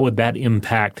do? How would that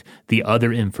impact the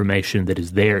other information that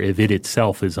is there if it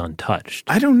itself is untouched?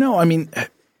 I don't know. I mean,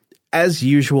 as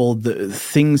usual, the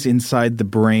things inside the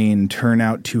brain turn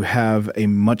out to have a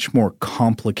much more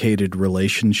complicated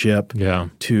relationship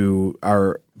to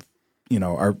our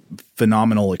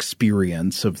phenomenal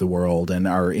experience of the world and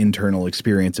our internal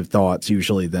experience of thoughts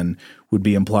usually than would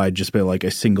be implied just by like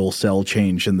a single cell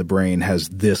change in the brain has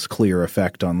this clear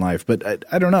effect on life. But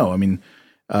I don't know. I mean,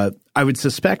 I would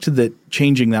suspect that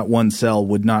changing that one cell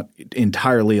would not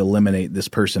entirely eliminate this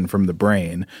person from the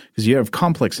brain because you have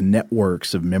complex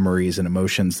networks of memories and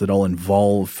emotions that all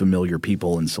involve familiar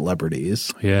people and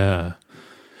celebrities. Yeah.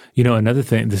 You know, another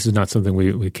thing, this is not something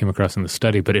we came across in the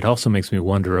study, but it also makes me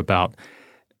wonder about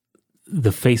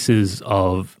the faces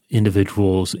of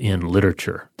individuals in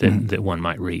literature that one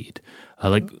might read.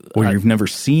 You've never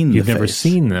seen You've never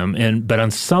seen them, but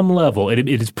on some level, it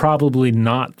is probably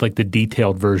not like the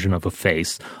detailed version of a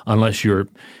face unless you're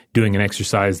doing an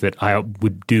exercise that I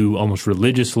would do almost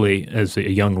religiously as a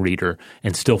young reader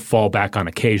and still fall back on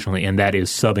occasionally, and that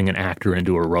is subbing an actor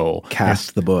into a role.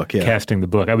 Casting the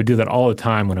book. I would do that all the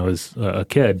time when I was a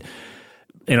kid.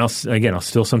 And I'll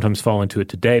still sometimes fall into it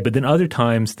today. But then other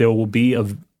times there will be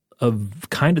a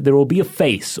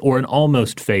face or an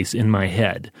almost face in my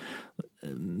head.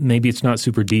 Maybe it's not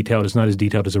super detailed. It's not as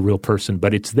detailed as a real person,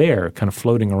 but it's there kind of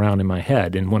floating around in my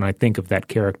head. And when I think of that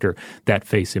character, that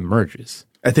face emerges.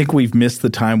 I think we've missed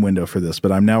the time window for this,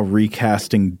 but I'm now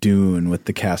recasting Dune with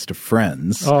the cast of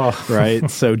Friends. Oh. Right?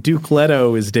 So Duke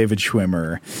Leto is David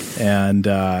Schwimmer, and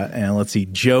let's see,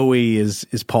 Joey is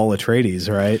Paul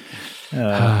Atreides, right?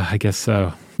 I guess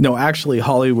so. No, actually,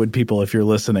 Hollywood people, if you're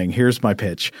listening, here's my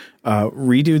pitch.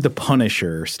 Redo The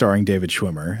Punisher starring David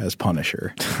Schwimmer as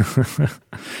Punisher.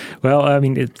 Well, I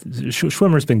mean,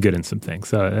 Schwimmer's been good in some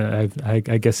things. I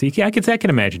guess I can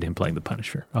imagine him playing the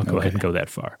Punisher. I'll go ahead and go that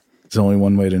far. There's only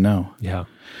one way to know. Yeah.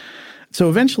 So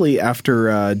eventually,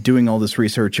 after doing all this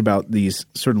research about these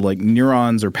sort of like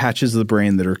neurons or patches of the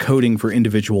brain that are coding for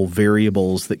individual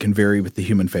variables that can vary with the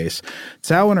human face,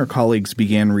 Cao and her colleagues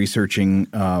began researching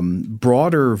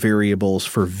broader variables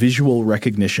for visual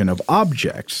recognition of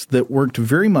objects that worked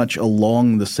very much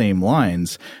along the same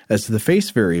lines as the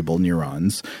face variable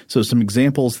neurons. So some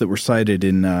examples that were cited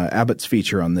in Abbott's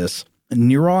feature on this.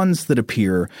 Neurons that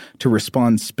appear to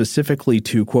respond specifically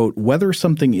to, quote, whether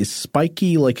something is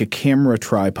spiky like a camera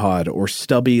tripod or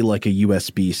stubby like a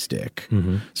USB stick.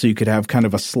 Mm-hmm. So you could have kind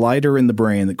of a slider in the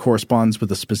brain that corresponds with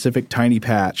a specific tiny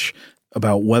patch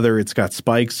about whether it's got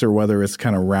spikes or whether it's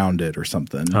kind of rounded or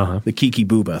something. The Kiki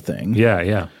Booba thing.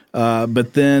 Yeah.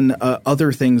 But then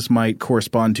other things might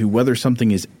correspond to whether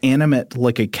something is animate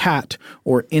like a cat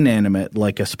or inanimate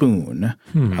like a spoon.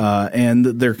 And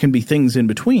there can be things in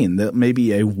between that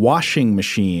maybe a washing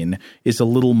machine is a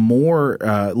little more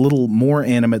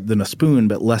animate than a spoon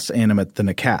but less animate than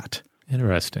a cat.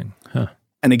 Interesting. Huh.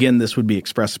 And again, this would be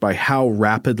expressed by how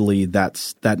rapidly that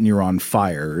neuron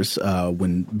fires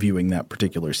when viewing that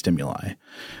particular stimuli.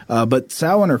 But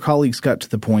Cao and her colleagues got to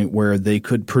the point where they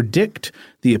could predict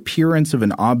the appearance of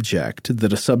an object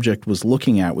that a subject was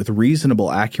looking at with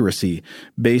reasonable accuracy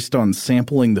based on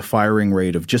sampling the firing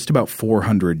rate of just about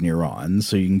 400 neurons.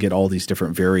 So you can get all these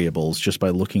different variables just by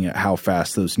looking at how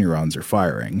fast those neurons are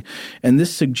firing. And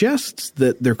this suggests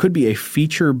that there could be a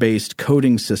feature-based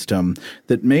coding system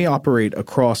that may operate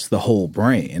across the whole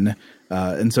brain.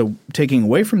 And so taking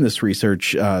away from this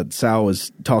research, Cao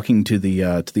is talking to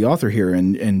the author here,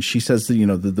 and she says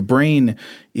that, the brain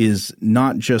is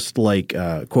not just like,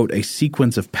 quote, a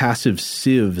sequence of passive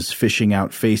sieves fishing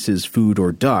out faces, food,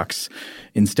 or ducks.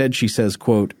 Instead, she says,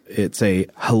 quote, it's a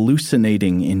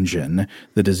hallucinating engine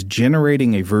that is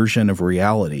generating a version of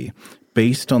reality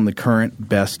based on the current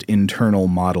best internal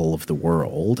model of the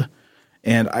world.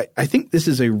 And I think this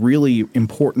is a really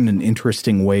important and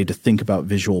interesting way to think about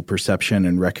visual perception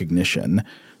and recognition.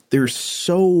 There's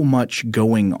so much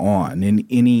going on in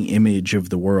any image of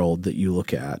the world that you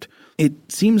look at. It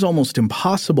seems almost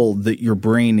impossible that your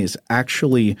brain is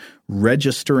actually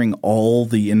registering all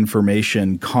the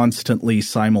information constantly,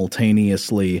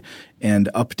 simultaneously, and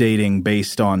updating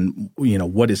based on,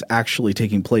 what is actually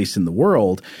taking place in the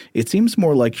world. It seems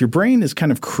more like your brain is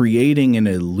kind of creating an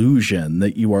illusion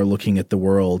that you are looking at the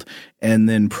world and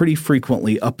then pretty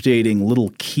frequently updating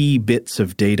little key bits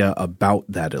of data about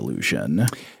that illusion.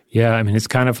 Yeah, I mean, it's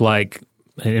kind of like,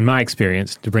 in my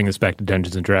experience, to bring this back to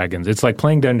Dungeons & Dragons, it's like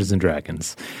playing Dungeons &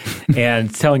 Dragons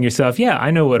and telling yourself, yeah,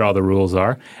 I know what all the rules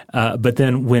are. But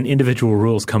then when individual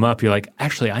rules come up, you're like,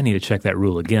 actually, I need to check that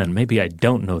rule again. Maybe I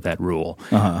don't know that rule.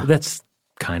 That's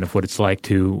kind of what it's like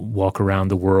to walk around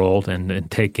the world and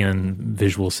take in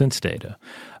visual sense data.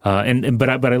 But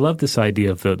I love this idea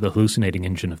of the hallucinating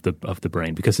engine of the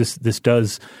brain, because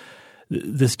this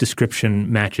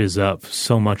description matches up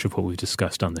so much of what we've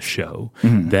discussed on the show,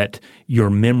 that your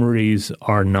memories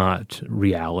are not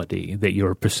reality, that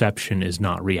your perception is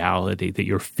not reality, that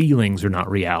your feelings are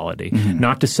not reality.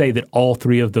 Not to say that all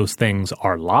three of those things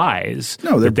are lies.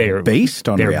 No, they're based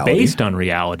on reality. They're based on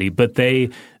reality, but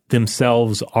they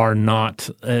themselves are not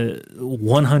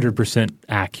 100%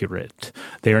 accurate.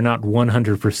 They are not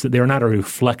 100%. They are not a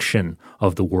reflection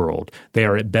of the world. They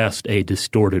are at best a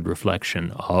distorted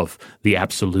reflection of the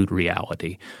absolute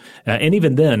reality. And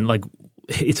even then,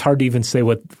 it's hard to even say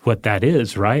what that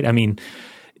is, right? I mean,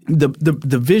 the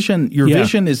vision,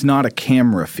 vision is not a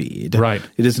camera feed. Right.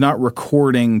 It is not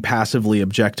recording passively,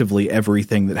 objectively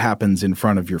everything that happens in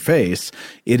front of your face.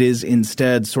 It is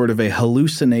instead sort of a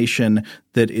hallucination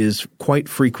that is quite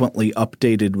frequently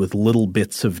updated with little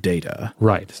bits of data.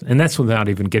 Right. And that's without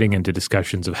even getting into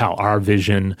discussions of how our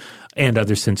vision and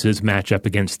other senses match up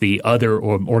against the other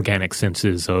organic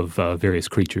senses of various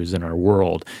creatures in our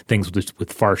world, things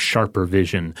with far sharper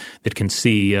vision that can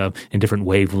see in different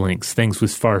wavelengths, things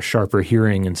with far sharper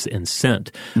hearing and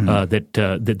scent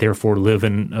that therefore live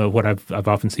in what I've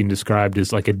often seen described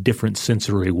as like a different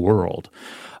sensory world.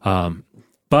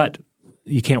 But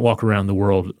you can't walk around the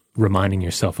world reminding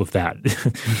yourself of that.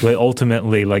 But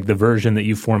ultimately, the version that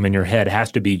you form in your head has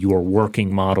to be your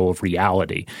working model of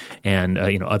reality. And,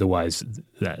 otherwise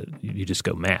you just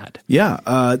go mad.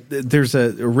 Yeah. There's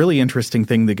a really interesting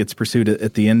thing that gets pursued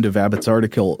at the end of Abbott's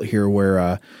article here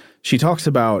where she talks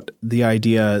about the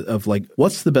idea of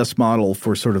what's the best model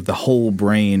for sort of the whole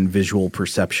brain visual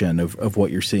perception of what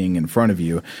you're seeing in front of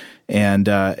you.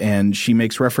 And she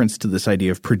makes reference to this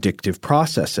idea of predictive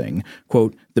processing.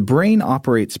 Quote, the brain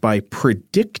operates by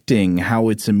predicting how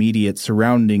its immediate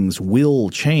surroundings will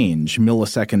change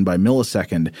millisecond by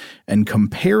millisecond and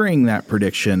comparing that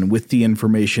prediction with the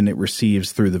information it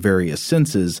receives through the various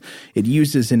senses. It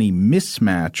uses any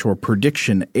mismatch or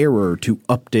prediction error to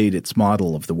update its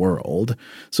model of the world.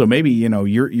 So maybe,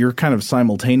 you're kind of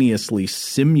simultaneously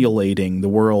simulating the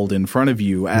world in front of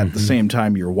you at the same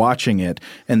time you're watching it,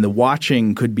 and the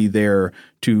watching could be there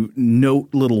to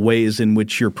note little ways in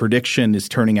which your prediction is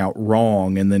turning out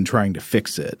wrong and then trying to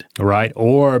fix it. Right,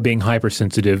 or being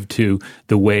hypersensitive to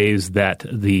the ways that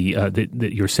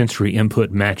that your sensory input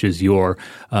matches your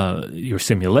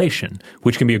simulation,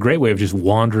 which can be a great way of just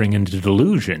wandering into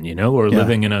delusion, or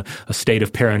living in a state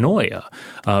of paranoia,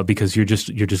 because you're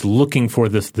just looking for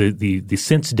the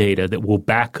sense data that will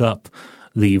back up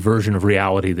the version of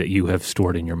reality that you have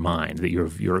stored in your mind, that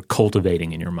you're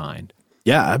cultivating in your mind.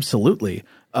 Yeah, absolutely.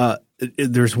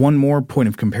 There's one more point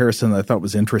of comparison that I thought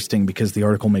was interesting because the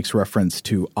article makes reference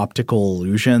to optical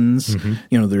illusions.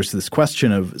 Mm-hmm. There's this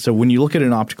question of – so when you look at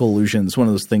an optical illusion, it's one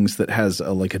of those things that has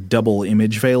like a double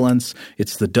image valence.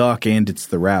 It's the duck and it's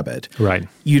the rabbit. Right.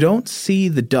 You don't see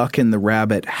the duck and the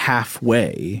rabbit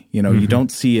halfway. You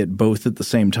don't see it both at the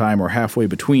same time or halfway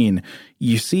between.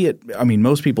 You see it – I mean,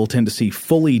 most people tend to see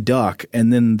fully duck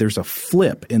and then there's a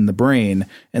flip in the brain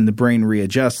and the brain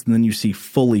readjusts and then you see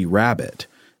fully rabbit.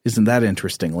 Isn't that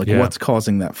interesting? Like what's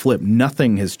causing that flip?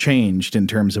 Nothing has changed in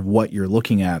terms of what you're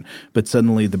looking at, but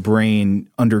suddenly the brain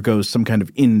undergoes some kind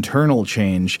of internal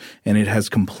change and it has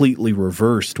completely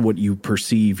reversed what you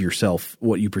perceive yourself,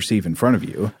 what you perceive in front of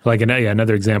you. Like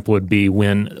another example would be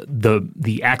when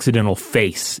the accidental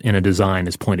face in a design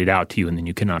is pointed out to you and then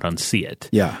you cannot unsee it.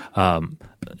 Yeah.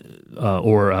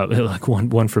 Like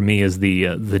one for me is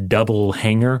the double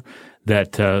hanger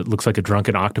that looks like a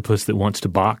drunken octopus that wants to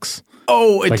box.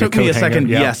 Oh, it like took me a second.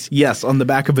 Yeah. Yes. On the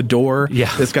back of a door.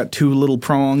 Yeah. It's got two little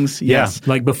prongs. Yes. Yeah.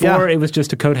 Like before it was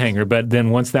just a coat hanger, but then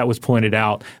once that was pointed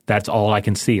out, that's all I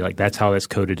can see. Like that's how it's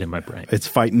coded in my brain. It's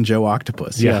Fightin' Joe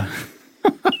Octopus. Yeah.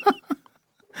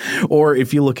 Or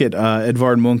if you look at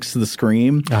Edvard Munch's The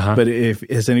Scream, but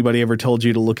has anybody ever told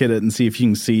you to look at it and see if you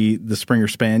can see the Springer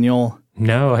Spaniel?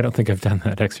 No, I don't think I've done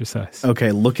that exercise.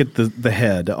 Okay, look at the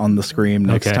head on the Scream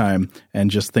next time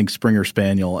and just think Springer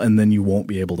Spaniel, and then you won't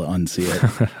be able to unsee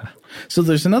it. So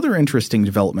there's another interesting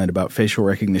development about facial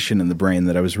recognition in the brain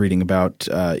that I was reading about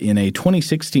in a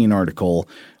 2016 article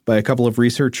by a couple of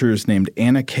researchers named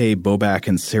Anna K. Bobak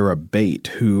and Sarah Bate,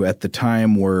 who at the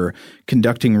time were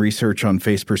conducting research on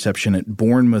face perception at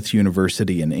Bournemouth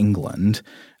University in England.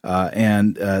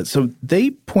 So they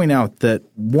point out that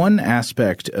one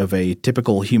aspect of a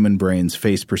typical human brain's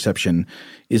face perception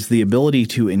is the ability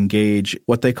to engage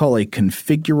what they call a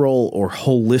configural or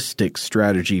holistic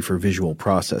strategy for visual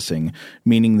processing,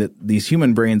 meaning that these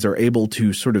human brains are able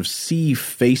to sort of see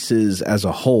faces as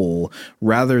a whole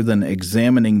rather than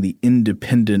examining the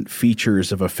independent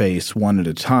features of a face one at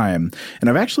a time. And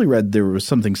I've actually read there was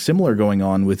something similar going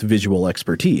on with visual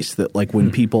expertise, that like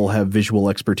when people have visual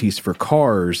expertise for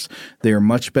cars, they are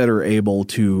much better able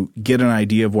to get an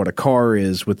idea of what a car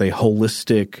is with a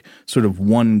holistic sort of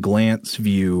one glance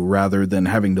view rather than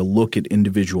having to look at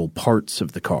individual parts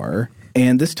of the car.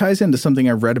 And this ties into something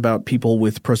I've read about people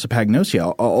with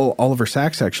prosopagnosia. Oliver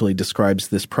Sacks actually describes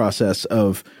this process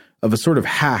of a sort of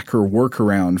hack or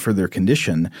workaround for their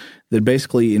condition that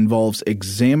basically involves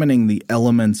examining the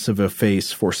elements of a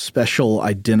face for special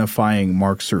identifying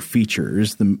marks or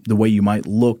features, the way you might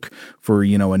look for,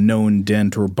 a known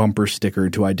dent or bumper sticker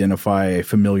to identify a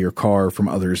familiar car from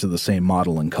others of the same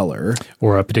model and color.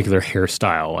 Or a particular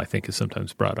hairstyle, I think, is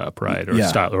sometimes brought up, right? Or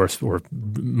style or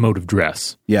mode of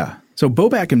dress. Yeah. So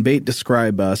Bobak and Bate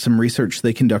describe some research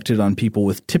they conducted on people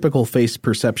with typical face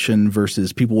perception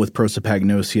versus people with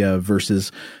prosopagnosia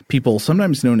versus people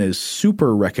sometimes known as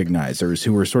super recognizers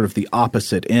who are sort of the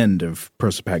opposite end of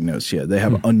prosopagnosia. They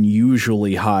have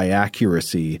unusually high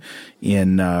accuracy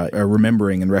in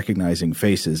remembering and recognizing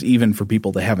faces, even for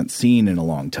people they haven't seen in a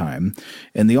long time.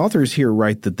 And the authors here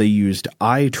write that they used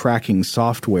eye tracking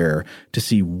software to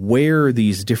see where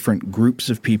these different groups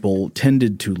of people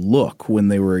tended to look when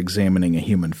they were examining a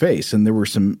human face. And there were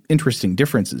some interesting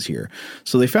differences here.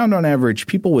 So they found on average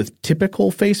people with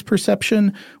typical face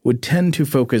perception would tend to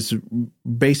focus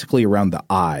basically around the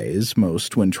eyes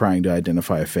most when trying to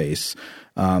identify a face.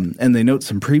 And they note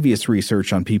some previous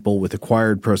research on people with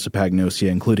acquired prosopagnosia,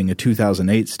 including a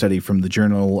 2008 study from the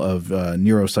Journal of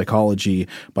Neuropsychology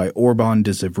by Orban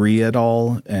de Zivry et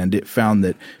al. And it found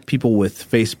that people with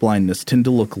face blindness tend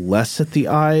to look less at the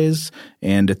eyes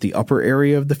and at the upper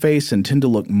area of the face and tend to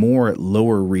look more at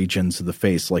lower regions of the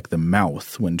face, like the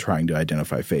mouth, when trying to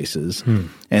identify faces.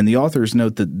 And the authors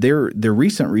note that their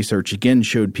recent research again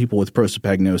showed people with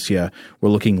prosopagnosia were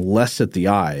looking less at the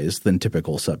eyes than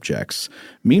typical subjects.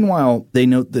 Meanwhile, they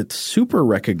note that super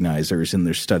recognizers in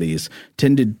their studies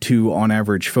tended to, on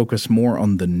average, focus more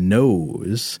on the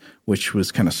nose, which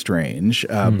was kind of strange.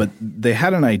 But they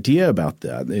had an idea about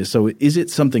that. So is it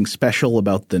something special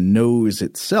about the nose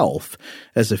itself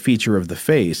as a feature of the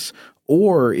face,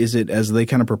 or is it, as they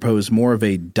kind of propose, more of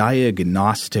a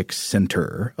diagnostic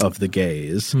center of the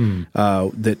gaze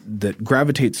that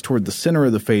gravitates toward the center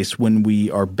of the face when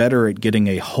we are better at getting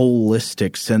a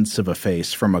holistic sense of a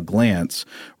face from a glance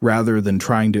rather than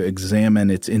trying to examine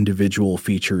its individual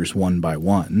features one by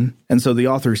one? And so the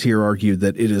authors here argue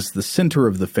that it is the center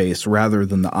of the face rather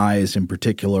than the eyes in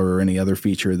particular or any other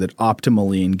feature that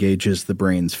optimally engages the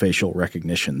brain's facial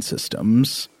recognition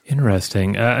systems.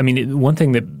 Interesting. One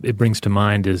thing that it brings to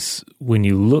mind is when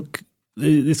you look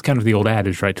it's kind of the old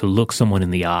adage, right? To look someone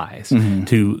in the eyes,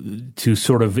 to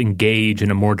sort of engage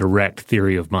in a more direct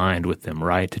theory of mind with them,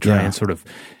 right? To try and sort of,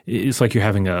 it's like you're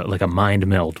having a mind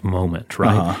meld moment,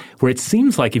 right? Where it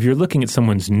seems like if you're looking at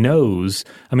someone's nose,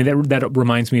 I mean, that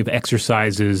reminds me of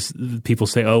exercises. People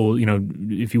say, oh, well,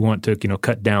 if you want to,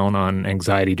 cut down on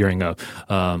anxiety during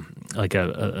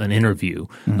an interview,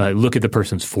 look at the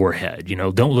person's forehead,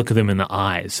 don't look at them in the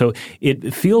eyes. So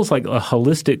it feels like a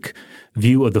holistic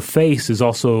view of the face is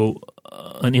also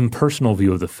an impersonal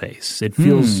view of the face. It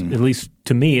feels, at least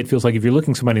to me, it feels like if you're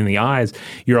looking somebody in the eyes,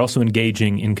 you're also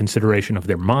engaging in consideration of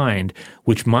their mind,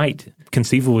 which might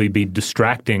conceivably be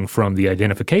distracting from the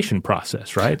identification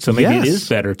process, right? So maybe it is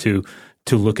better to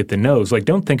look at the nose. Like,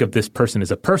 don't think of this person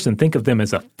as a person. Think of them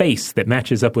as a face that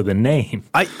matches up with a name.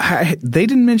 They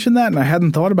didn't mention that, and I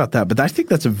hadn't thought about that. But I think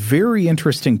that's a very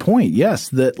interesting point. Yes,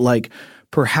 that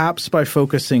perhaps by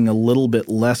focusing a little bit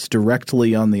less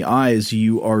directly on the eyes,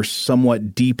 you are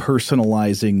somewhat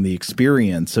depersonalizing the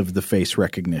experience of the face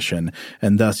recognition,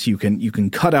 and thus you can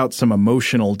cut out some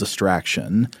emotional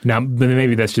distraction. Now,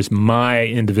 maybe that's just my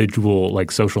individual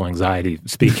social anxiety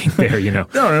speaking there.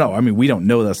 No. I mean, we don't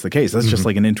know that's the case. That's just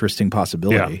an interesting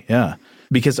possibility. Yeah.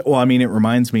 Because, it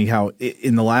reminds me how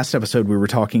in the last episode we were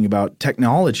talking about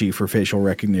technology for facial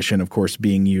recognition, of course,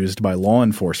 being used by law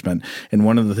enforcement. And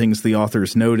one of the things the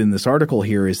authors note in this article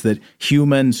here is that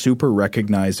human super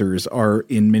recognizers are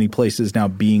in many places now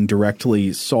being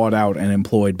directly sought out and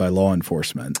employed by law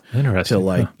enforcement.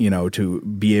 Interesting. To to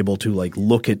be able to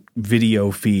look at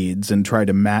video feeds and try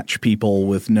to match people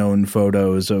with known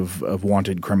photos of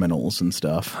wanted criminals and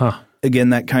stuff. Huh.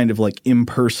 Again, that kind of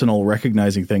impersonal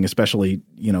recognizing thing, especially,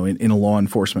 in a law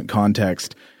enforcement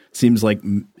context, seems like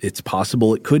it's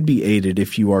possible it could be aided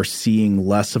if you are seeing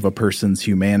less of a person's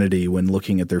humanity when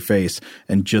looking at their face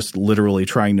and just literally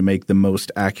trying to make the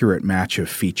most accurate match of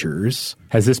features.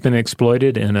 Has this been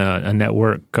exploited in a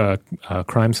network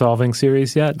crime-solving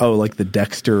series yet? Oh, like the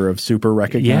Dexter of super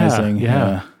recognizing?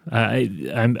 Yeah.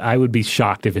 I would be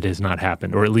shocked if it has not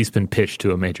happened, or at least been pitched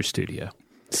to a major studio.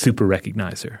 Super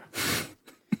recognizer.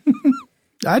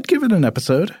 I'd give it an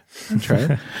episode and try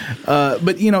it.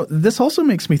 But, this also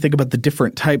makes me think about the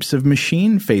different types of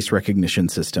machine face recognition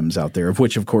systems out there, of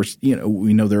which, of course,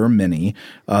 we know there are many.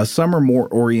 Some are more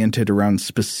oriented around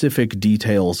specific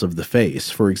details of the face.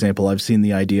 For example, I've seen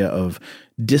the idea of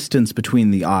distance between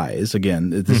the eyes.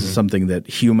 Again, this is something that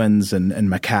humans and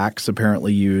macaques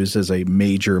apparently use as a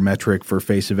major metric for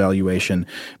face evaluation,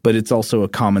 but it's also a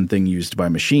common thing used by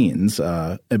machines.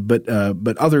 But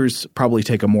others probably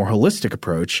take a more holistic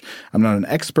approach. I'm not an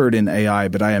expert in AI,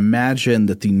 but I imagine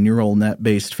that the neural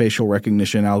net-based facial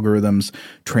recognition algorithms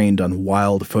trained on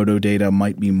wild photo data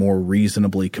might be more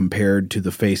reasonably compared to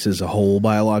the face as a whole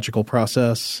biological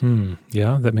process.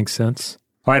 Yeah, that makes sense.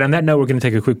 All right, on that note, we're going to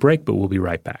take a quick break, but we'll be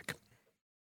right back.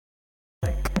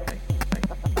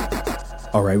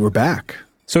 All right, we're back.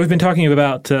 So we've been talking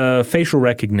about facial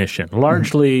recognition.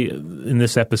 Largely in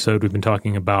this episode, we've been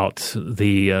talking about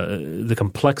the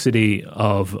complexity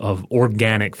of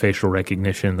organic facial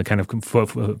recognition, the kind of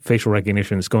facial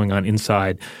recognition that's going on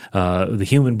inside the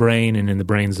human brain and in the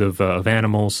brains of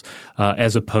animals,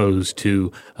 as opposed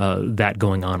to that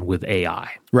going on with AI.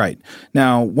 Right.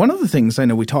 Now, one of the things I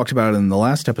know we talked about in the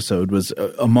last episode was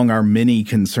among our many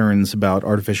concerns about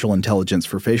artificial intelligence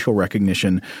for facial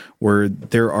recognition, where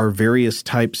there are various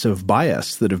types of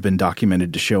bias that have been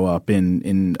documented to show up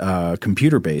in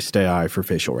computer-based AI for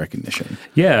facial recognition.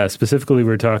 Yeah, specifically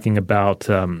we're talking about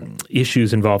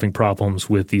issues involving problems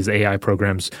with these AI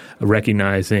programs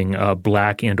recognizing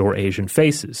Black and or Asian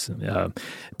faces.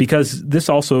 Because this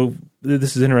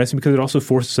is interesting because it also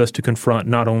forces us to confront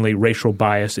not only racial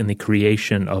bias in the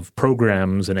creation of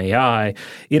programs and AI,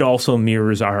 it also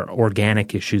mirrors our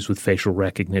organic issues with facial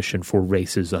recognition for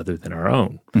races other than our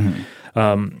own.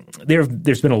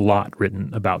 There's been a lot written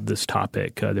about this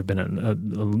topic. There have been a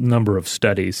number of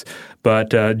studies. But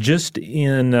just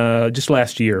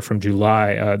last year from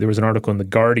July, there was an article in The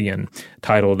Guardian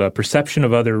titled Perception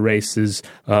of Other Races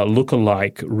Look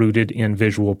Alike Rooted in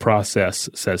Visual Process,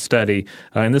 says study.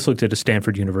 And this looked at a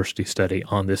Stanford University study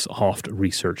on this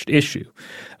oft-researched issue.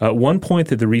 One point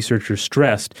that the researchers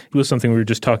stressed was something we were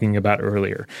just talking about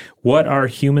earlier. What our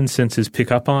human senses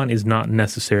pick up on is not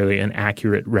necessarily an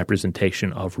accurate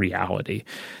representation of reality.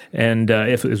 And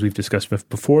as we've discussed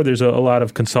before, there's a lot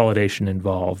of consolidation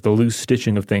involved, the loose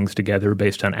stitching of things together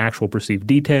based on actual perceived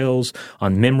details,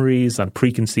 on memories, on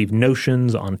preconceived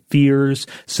notions, on fears,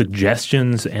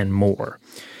 suggestions, and more.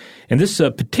 And this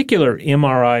particular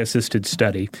MRI-assisted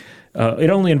study It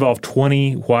only involved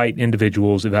 20 white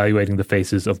individuals evaluating the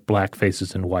faces of black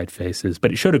faces and white faces,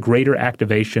 but it showed a greater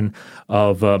activation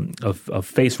of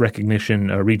face recognition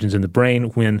regions in the brain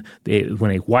when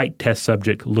a white test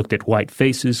subject looked at white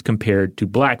faces compared to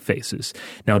black faces.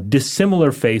 Now,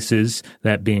 dissimilar faces,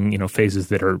 that being faces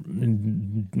that are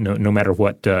no matter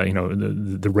what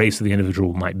the race of the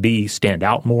individual might be, stand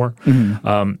out more.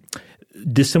 Mm-hmm.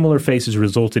 Dissimilar faces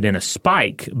resulted in a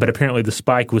spike, but apparently the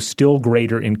spike was still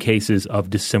greater in cases of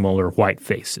dissimilar white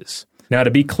faces. Now,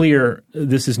 to be clear,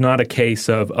 this is not a case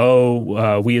of,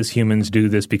 we as humans do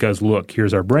this because, look,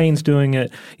 here's our brains doing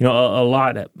it. A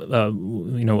lot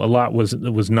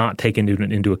was not taken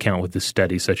into account with this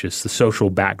study, such as the social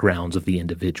backgrounds of the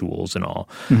individuals and all.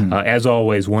 Mm-hmm. As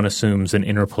always, one assumes an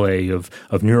interplay of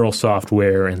neural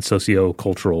software and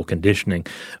sociocultural conditioning.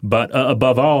 But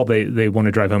above all, they want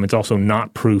to drive home, it's also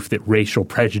not proof that racial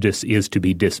prejudice is to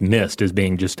be dismissed as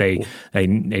being just a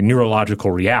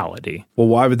neurological reality. Well,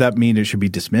 why would that mean it should be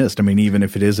dismissed? I mean, even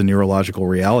if it is a neurological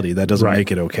reality, that doesn't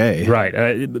make it okay. Right.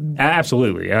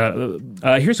 Absolutely.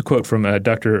 Here's a quote from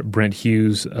Dr. Brent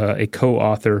Hughes, a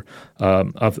co-author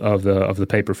of the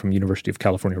paper from University of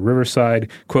California, Riverside.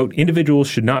 Quote, individuals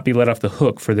should not be let off the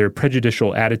hook for their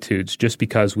prejudicial attitudes just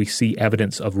because we see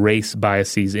evidence of race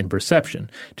biases in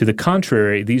perception. To the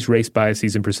contrary, these race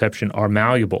biases in perception are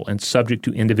malleable and subject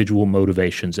to individual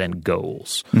motivations and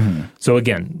goals. Mm-hmm. So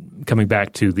again, coming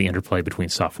back to the interplay between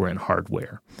software and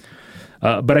hardware.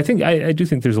 But I do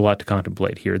think there's a lot to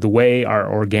contemplate here. The way our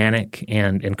organic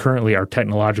and currently our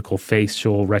technological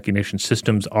facial recognition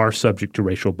systems are subject to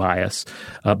racial bias,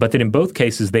 but that in both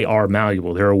cases they are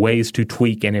malleable. There are ways to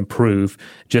tweak and improve,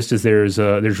 just as there's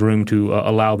room to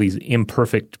allow these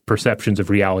imperfect perceptions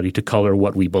of reality to color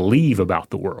what we believe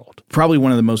about the world. Probably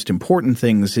one of the most important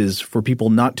things is for people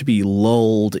not to be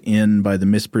lulled in by the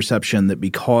misperception that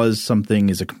because something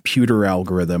is a computer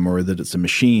algorithm or that it's a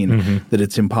machine, mm-hmm. that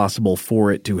it's impossible for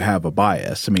it to have a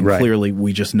bias. I mean, Clearly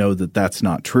we just know that that's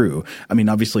not true. I mean,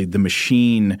 obviously the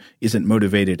machine isn't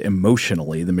motivated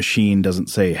emotionally. The machine doesn't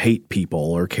say hate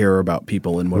people or care about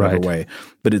people in whatever way,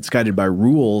 but it's guided by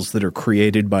rules that are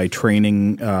created by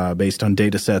training based on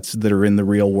data sets that are in the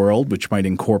real world, which might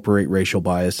incorporate racial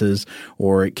biases,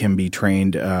 or it can be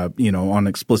trained, on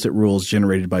explicit rules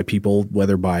generated by people,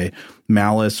 whether by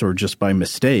malice or just by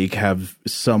mistake, have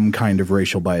some kind of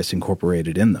racial bias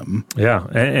incorporated in them. Yeah.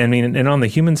 And on the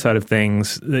human side of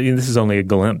things, this is only a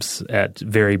glimpse at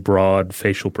very broad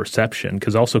facial perception,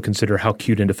 because also consider how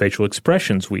cued into facial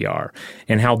expressions we are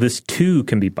and how this too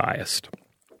can be biased.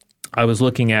 I was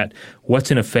looking at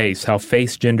what's in a face, how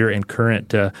face, gender, and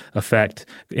current effect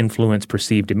influence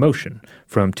perceived emotion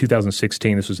from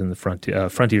 2016. This was in the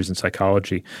Frontiers in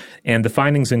Psychology. And the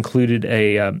findings included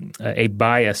a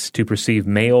bias to perceive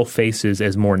male faces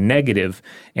as more negative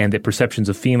and that perceptions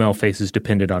of female faces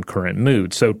depended on current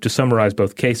mood. So to summarize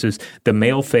both cases, the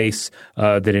male face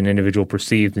that an individual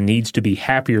perceived needs to be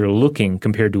happier looking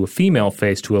compared to a female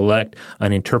face to elect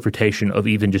an interpretation of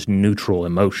even just neutral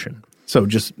emotion. So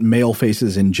just male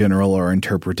faces in general are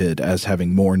interpreted as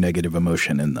having more negative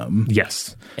emotion in them.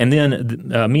 Yes. And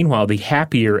then, meanwhile, the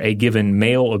happier a given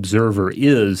male observer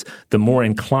is, the more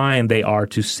inclined they are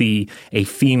to see a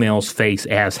female's face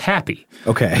as happy.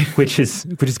 Okay. Which is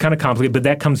kind of complicated, but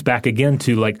that comes back again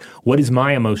to like, what is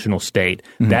my emotional state?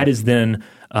 Mm-hmm. That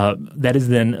is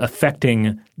then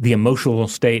affecting the emotional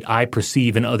state I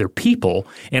perceive in other people.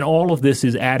 And all of this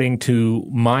is adding to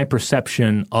my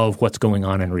perception of what's going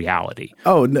on in reality.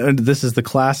 Oh, this is the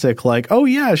classic, like, oh,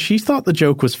 yeah, she thought the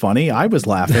joke was funny. I was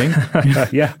laughing.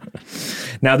 Yeah.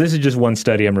 Now, this is just one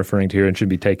study I'm referring to here and shouldn't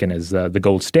be taken as the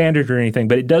gold standard or anything,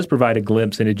 but it does provide a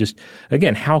glimpse into just,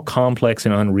 again, how complex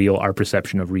and unreal our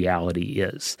perception of reality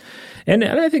is. And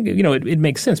I think, it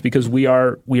makes sense because we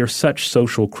are such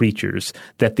social creatures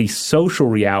that the social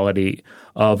reality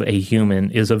of a human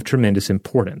is of tremendous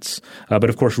importance. But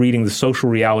of course, reading the social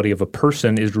reality of a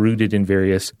person is rooted in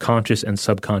various conscious and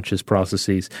subconscious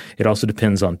processes. It also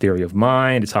depends on theory of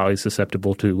mind. It's highly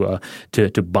susceptible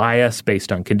to bias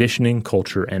based on conditioning,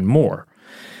 culture, and more.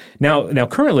 Now,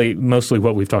 currently, mostly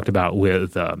what we've talked about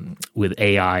with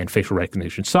AI and facial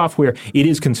recognition software, it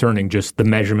is concerning just the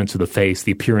measurements of the face,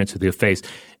 the appearance of the face,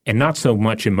 and not so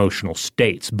much emotional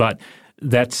states. But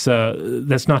that's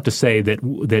not to say that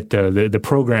the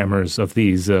programmers of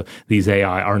these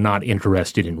AI are not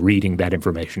interested in reading that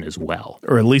information as well,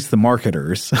 or at least the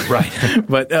marketers, right?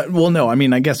 But no, I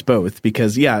mean, I guess both,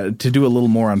 because to do a little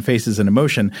more on faces and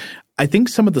emotion. I think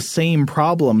some of the same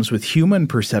problems with human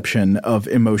perception of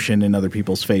emotion in other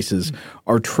people's faces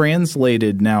are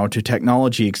translated now to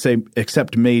technology,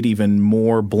 except made even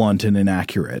more blunt and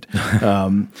inaccurate.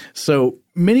 So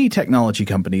Many technology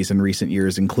companies in recent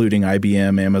years, including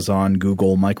IBM, Amazon,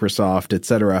 Google, Microsoft,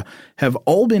 etc., have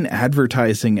all been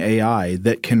advertising AI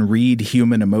that can read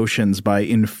human emotions by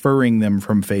inferring them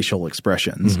from facial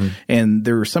expressions. Mm-hmm. And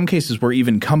there are some cases where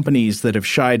even companies that have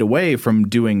shied away from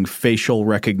doing facial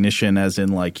recognition, as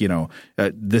in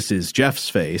this is Jeff's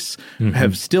face, mm-hmm.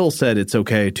 have still said it's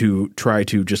okay to try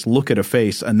to just look at a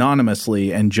face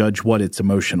anonymously and judge what its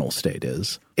emotional state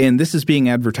is. And this is being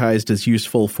advertised as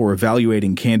useful for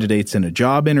evaluating candidates in a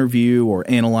job interview or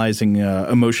analyzing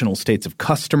emotional states of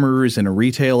customers in a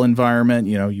retail environment.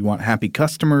 You want happy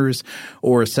customers,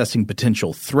 or assessing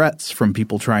potential threats from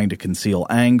people trying to conceal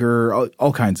anger,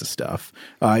 all kinds of stuff.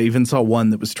 I even saw one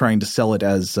that was trying to sell it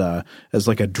as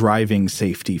like a driving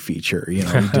safety feature,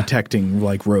 detecting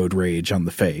like road rage on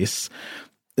the face.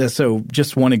 So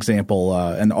just one example,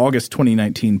 an August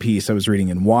 2019 piece I was reading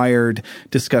in Wired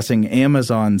discussing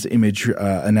Amazon's image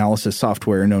analysis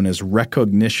software known as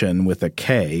Rekognition with a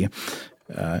K.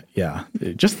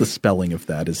 Just the spelling of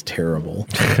that is terrible.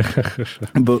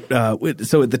 But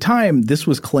so at the time, this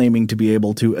was claiming to be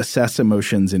able to assess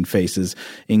emotions in faces,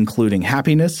 including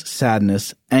happiness,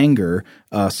 sadness, anger,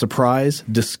 surprise,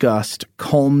 disgust,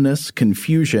 calmness,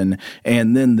 confusion,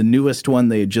 and then the newest one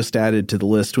they had just added to the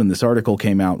list when this article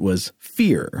came out was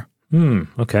fear.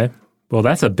 Okay. Well,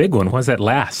 that's a big one. When's that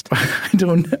last? I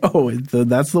don't know.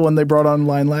 That's the one they brought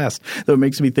online last. Though it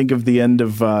makes me think of the end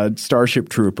of Starship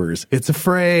Troopers. It's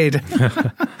afraid.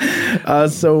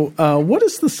 So what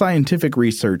does the scientific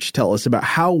research tell us about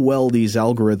how well these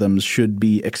algorithms should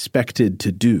be expected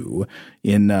to do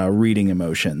in reading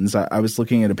emotions? I was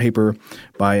looking at a paper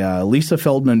by Lisa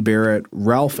Feldman Barrett,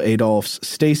 Ralph Adolphs,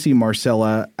 Stacy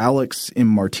Marcella, Alex M.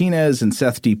 Martinez, and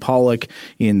Seth D. Pollack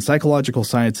in Psychological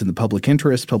Science and the Public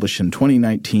Interest, published in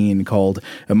 2019, called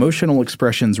Emotional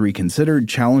Expressions Reconsidered: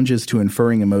 Challenges to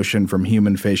Inferring Emotion from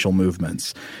Human Facial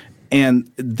Movements.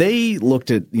 And they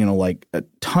looked at, like a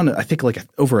ton of, I think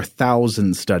over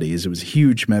 1,000 studies. It was a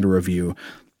huge meta-review.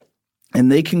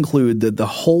 And they conclude that the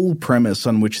whole premise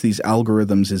on which these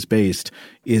algorithms is based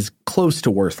is close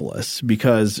to worthless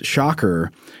because,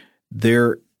 shocker,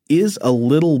 there is a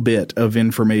little bit of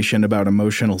information about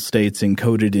emotional states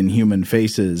encoded in human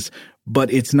faces,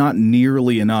 but it's not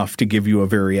nearly enough to give you a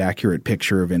very accurate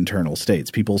picture of internal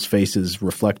states. People's faces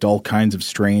reflect all kinds of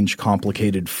strange,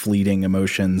 complicated, fleeting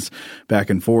emotions back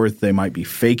and forth. They might be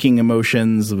faking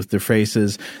emotions with their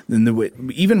faces.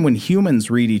 And even when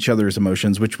humans read each other's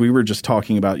emotions, which we were just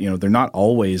talking about, they're not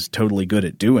always totally good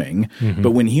at doing. Mm-hmm.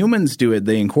 But when humans do it,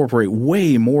 they incorporate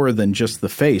way more than just the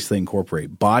face. They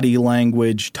incorporate body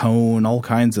language, tone, all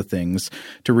kinds of things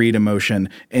to read emotion.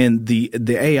 And the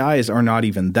AIs are not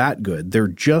even that good. They're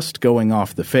just going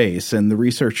off the face. And the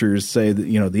researchers say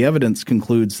that, the evidence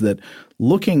concludes that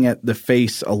looking at the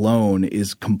face alone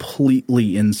is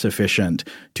completely insufficient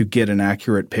to get an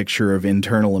accurate picture of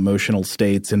internal emotional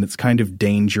states. And it's kind of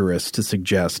dangerous to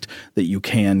suggest that you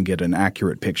can get an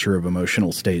accurate picture of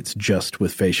emotional states just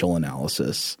with facial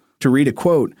analysis. To read a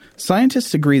quote,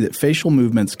 scientists agree that facial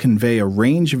movements convey a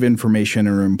range of information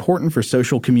and are important for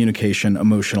social communication,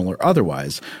 emotional or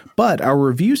otherwise. But our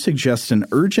review suggests an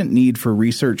urgent need for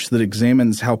research that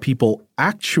examines how people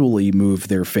actually move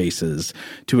their faces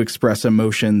to express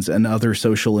emotions and other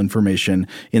social information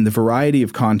in the variety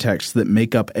of contexts that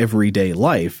make up everyday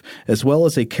life, as well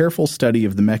as a careful study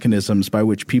of the mechanisms by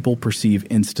which people perceive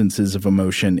instances of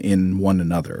emotion in one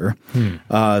another.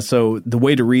 So the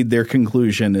way to read their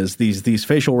conclusion is these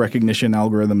facial recognition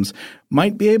algorithms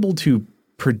might be able to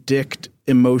predict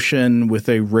emotion with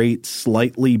a rate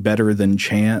slightly better than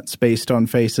chance based on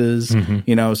faces.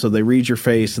 Mm-hmm. So they read your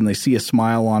face and they see a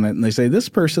smile on it and they say, this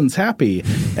person's happy.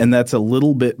 And that's a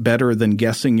little bit better than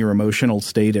guessing your emotional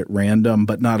state at random,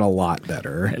 but not a lot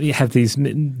better. Have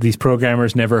these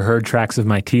programmers never heard Tracks of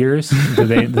My Tears? Do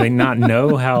they not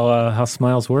know how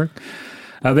smiles work?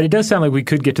 But it does sound like we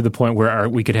could get to the point where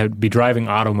we could be driving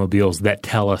automobiles that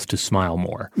tell us to smile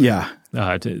more. Yeah.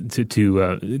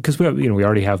 Because we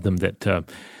already have them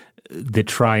that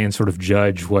try and sort of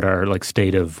judge what our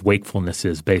state of wakefulness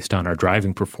is based on our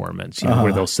driving performance.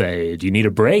 Where they'll say, "Do you need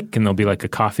a break?" And there'll be like a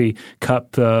coffee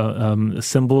cup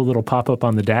symbol that'll pop up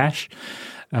on the dash.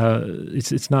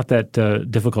 It's not that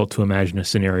difficult to imagine a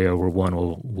scenario where one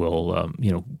will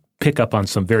pick up on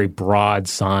some very broad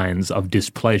signs of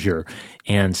displeasure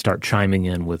and start chiming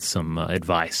in with some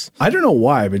advice. I don't know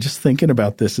why, but just thinking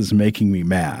about this is making me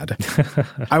mad.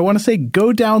 I want to say,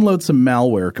 go download some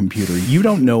malware, computer. You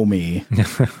don't know me.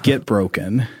 Get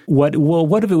broken. What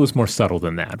if it was more subtle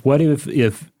than that? What if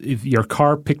your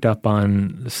car picked up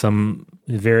on some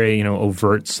very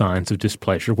overt signs of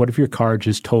displeasure? What if your car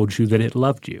just told you that it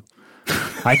loved you?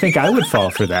 I think I would fall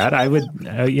for that. I would,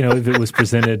 if it was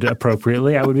presented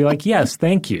appropriately, I would be like, yes,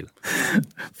 thank you.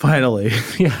 Finally.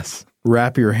 Yes.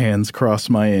 Wrap your hands, cross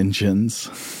my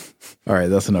engines. All right,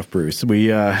 that's enough, Bruce. Are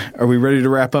we ready to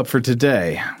wrap up for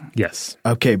today? Yes.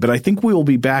 Okay, but I think we will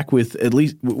be back with at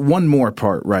least one more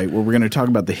part, right, where we're going to talk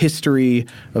about the history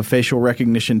of facial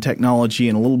recognition technology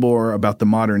and a little more about the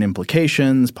modern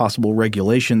implications, possible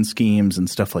regulation schemes, and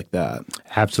stuff like that.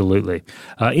 Absolutely.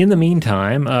 In the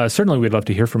meantime, certainly we'd love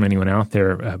to hear from anyone out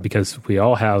there because we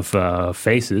all have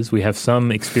faces. We have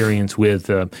some experience with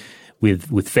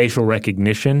facial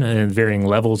recognition and varying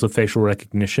levels of facial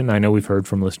recognition. I know we've heard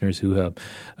from listeners who have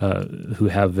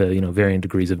varying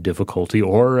degrees of difficulty.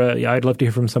 Or I'd love to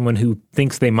hear from someone who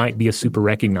thinks they might be a super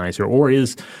recognizer or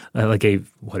is a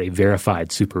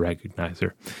verified super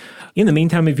recognizer. In the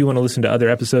meantime, if you want to listen to other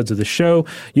episodes of the show,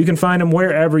 you can find them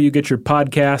wherever you get your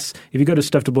podcasts. If you go to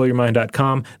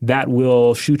stufftoblowyourmind.com, that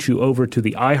will shoot you over to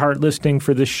the iHeart listing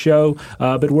for this show.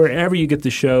 But wherever you get the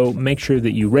show, make sure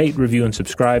that you rate, review, and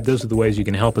subscribe. Those are the ways you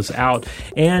can help us out.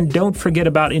 And don't forget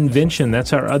about Invention.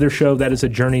 That's our other show. That is a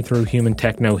journey through human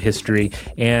techno history.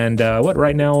 And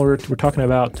right now we're talking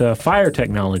about fire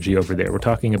technology over there. We're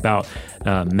talking about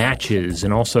matches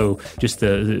and also just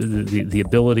the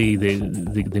ability,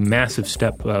 the massive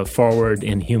step forward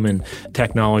in human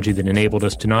technology that enabled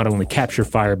us to not only capture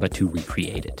fire but to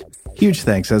recreate it. Huge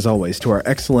thanks, as always, to our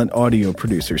excellent audio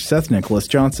producer, Seth Nicholas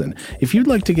Johnson. If you'd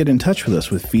like to get in touch with us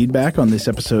with feedback on this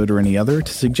episode or any other,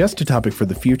 to suggest a topic for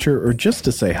the future, or just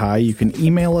to say hi, you can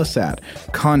email us at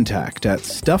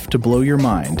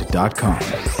contact@stufftoblowyourmind.com.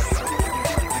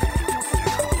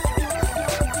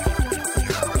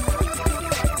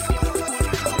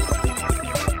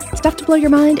 Stuff to Blow Your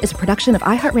Mind is a production of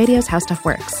iHeartRadio's How Stuff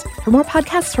Works. For more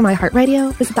podcasts from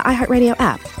iHeartRadio, visit the iHeartRadio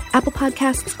app, Apple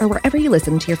Podcasts, or wherever you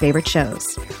listen to your favorite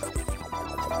shows.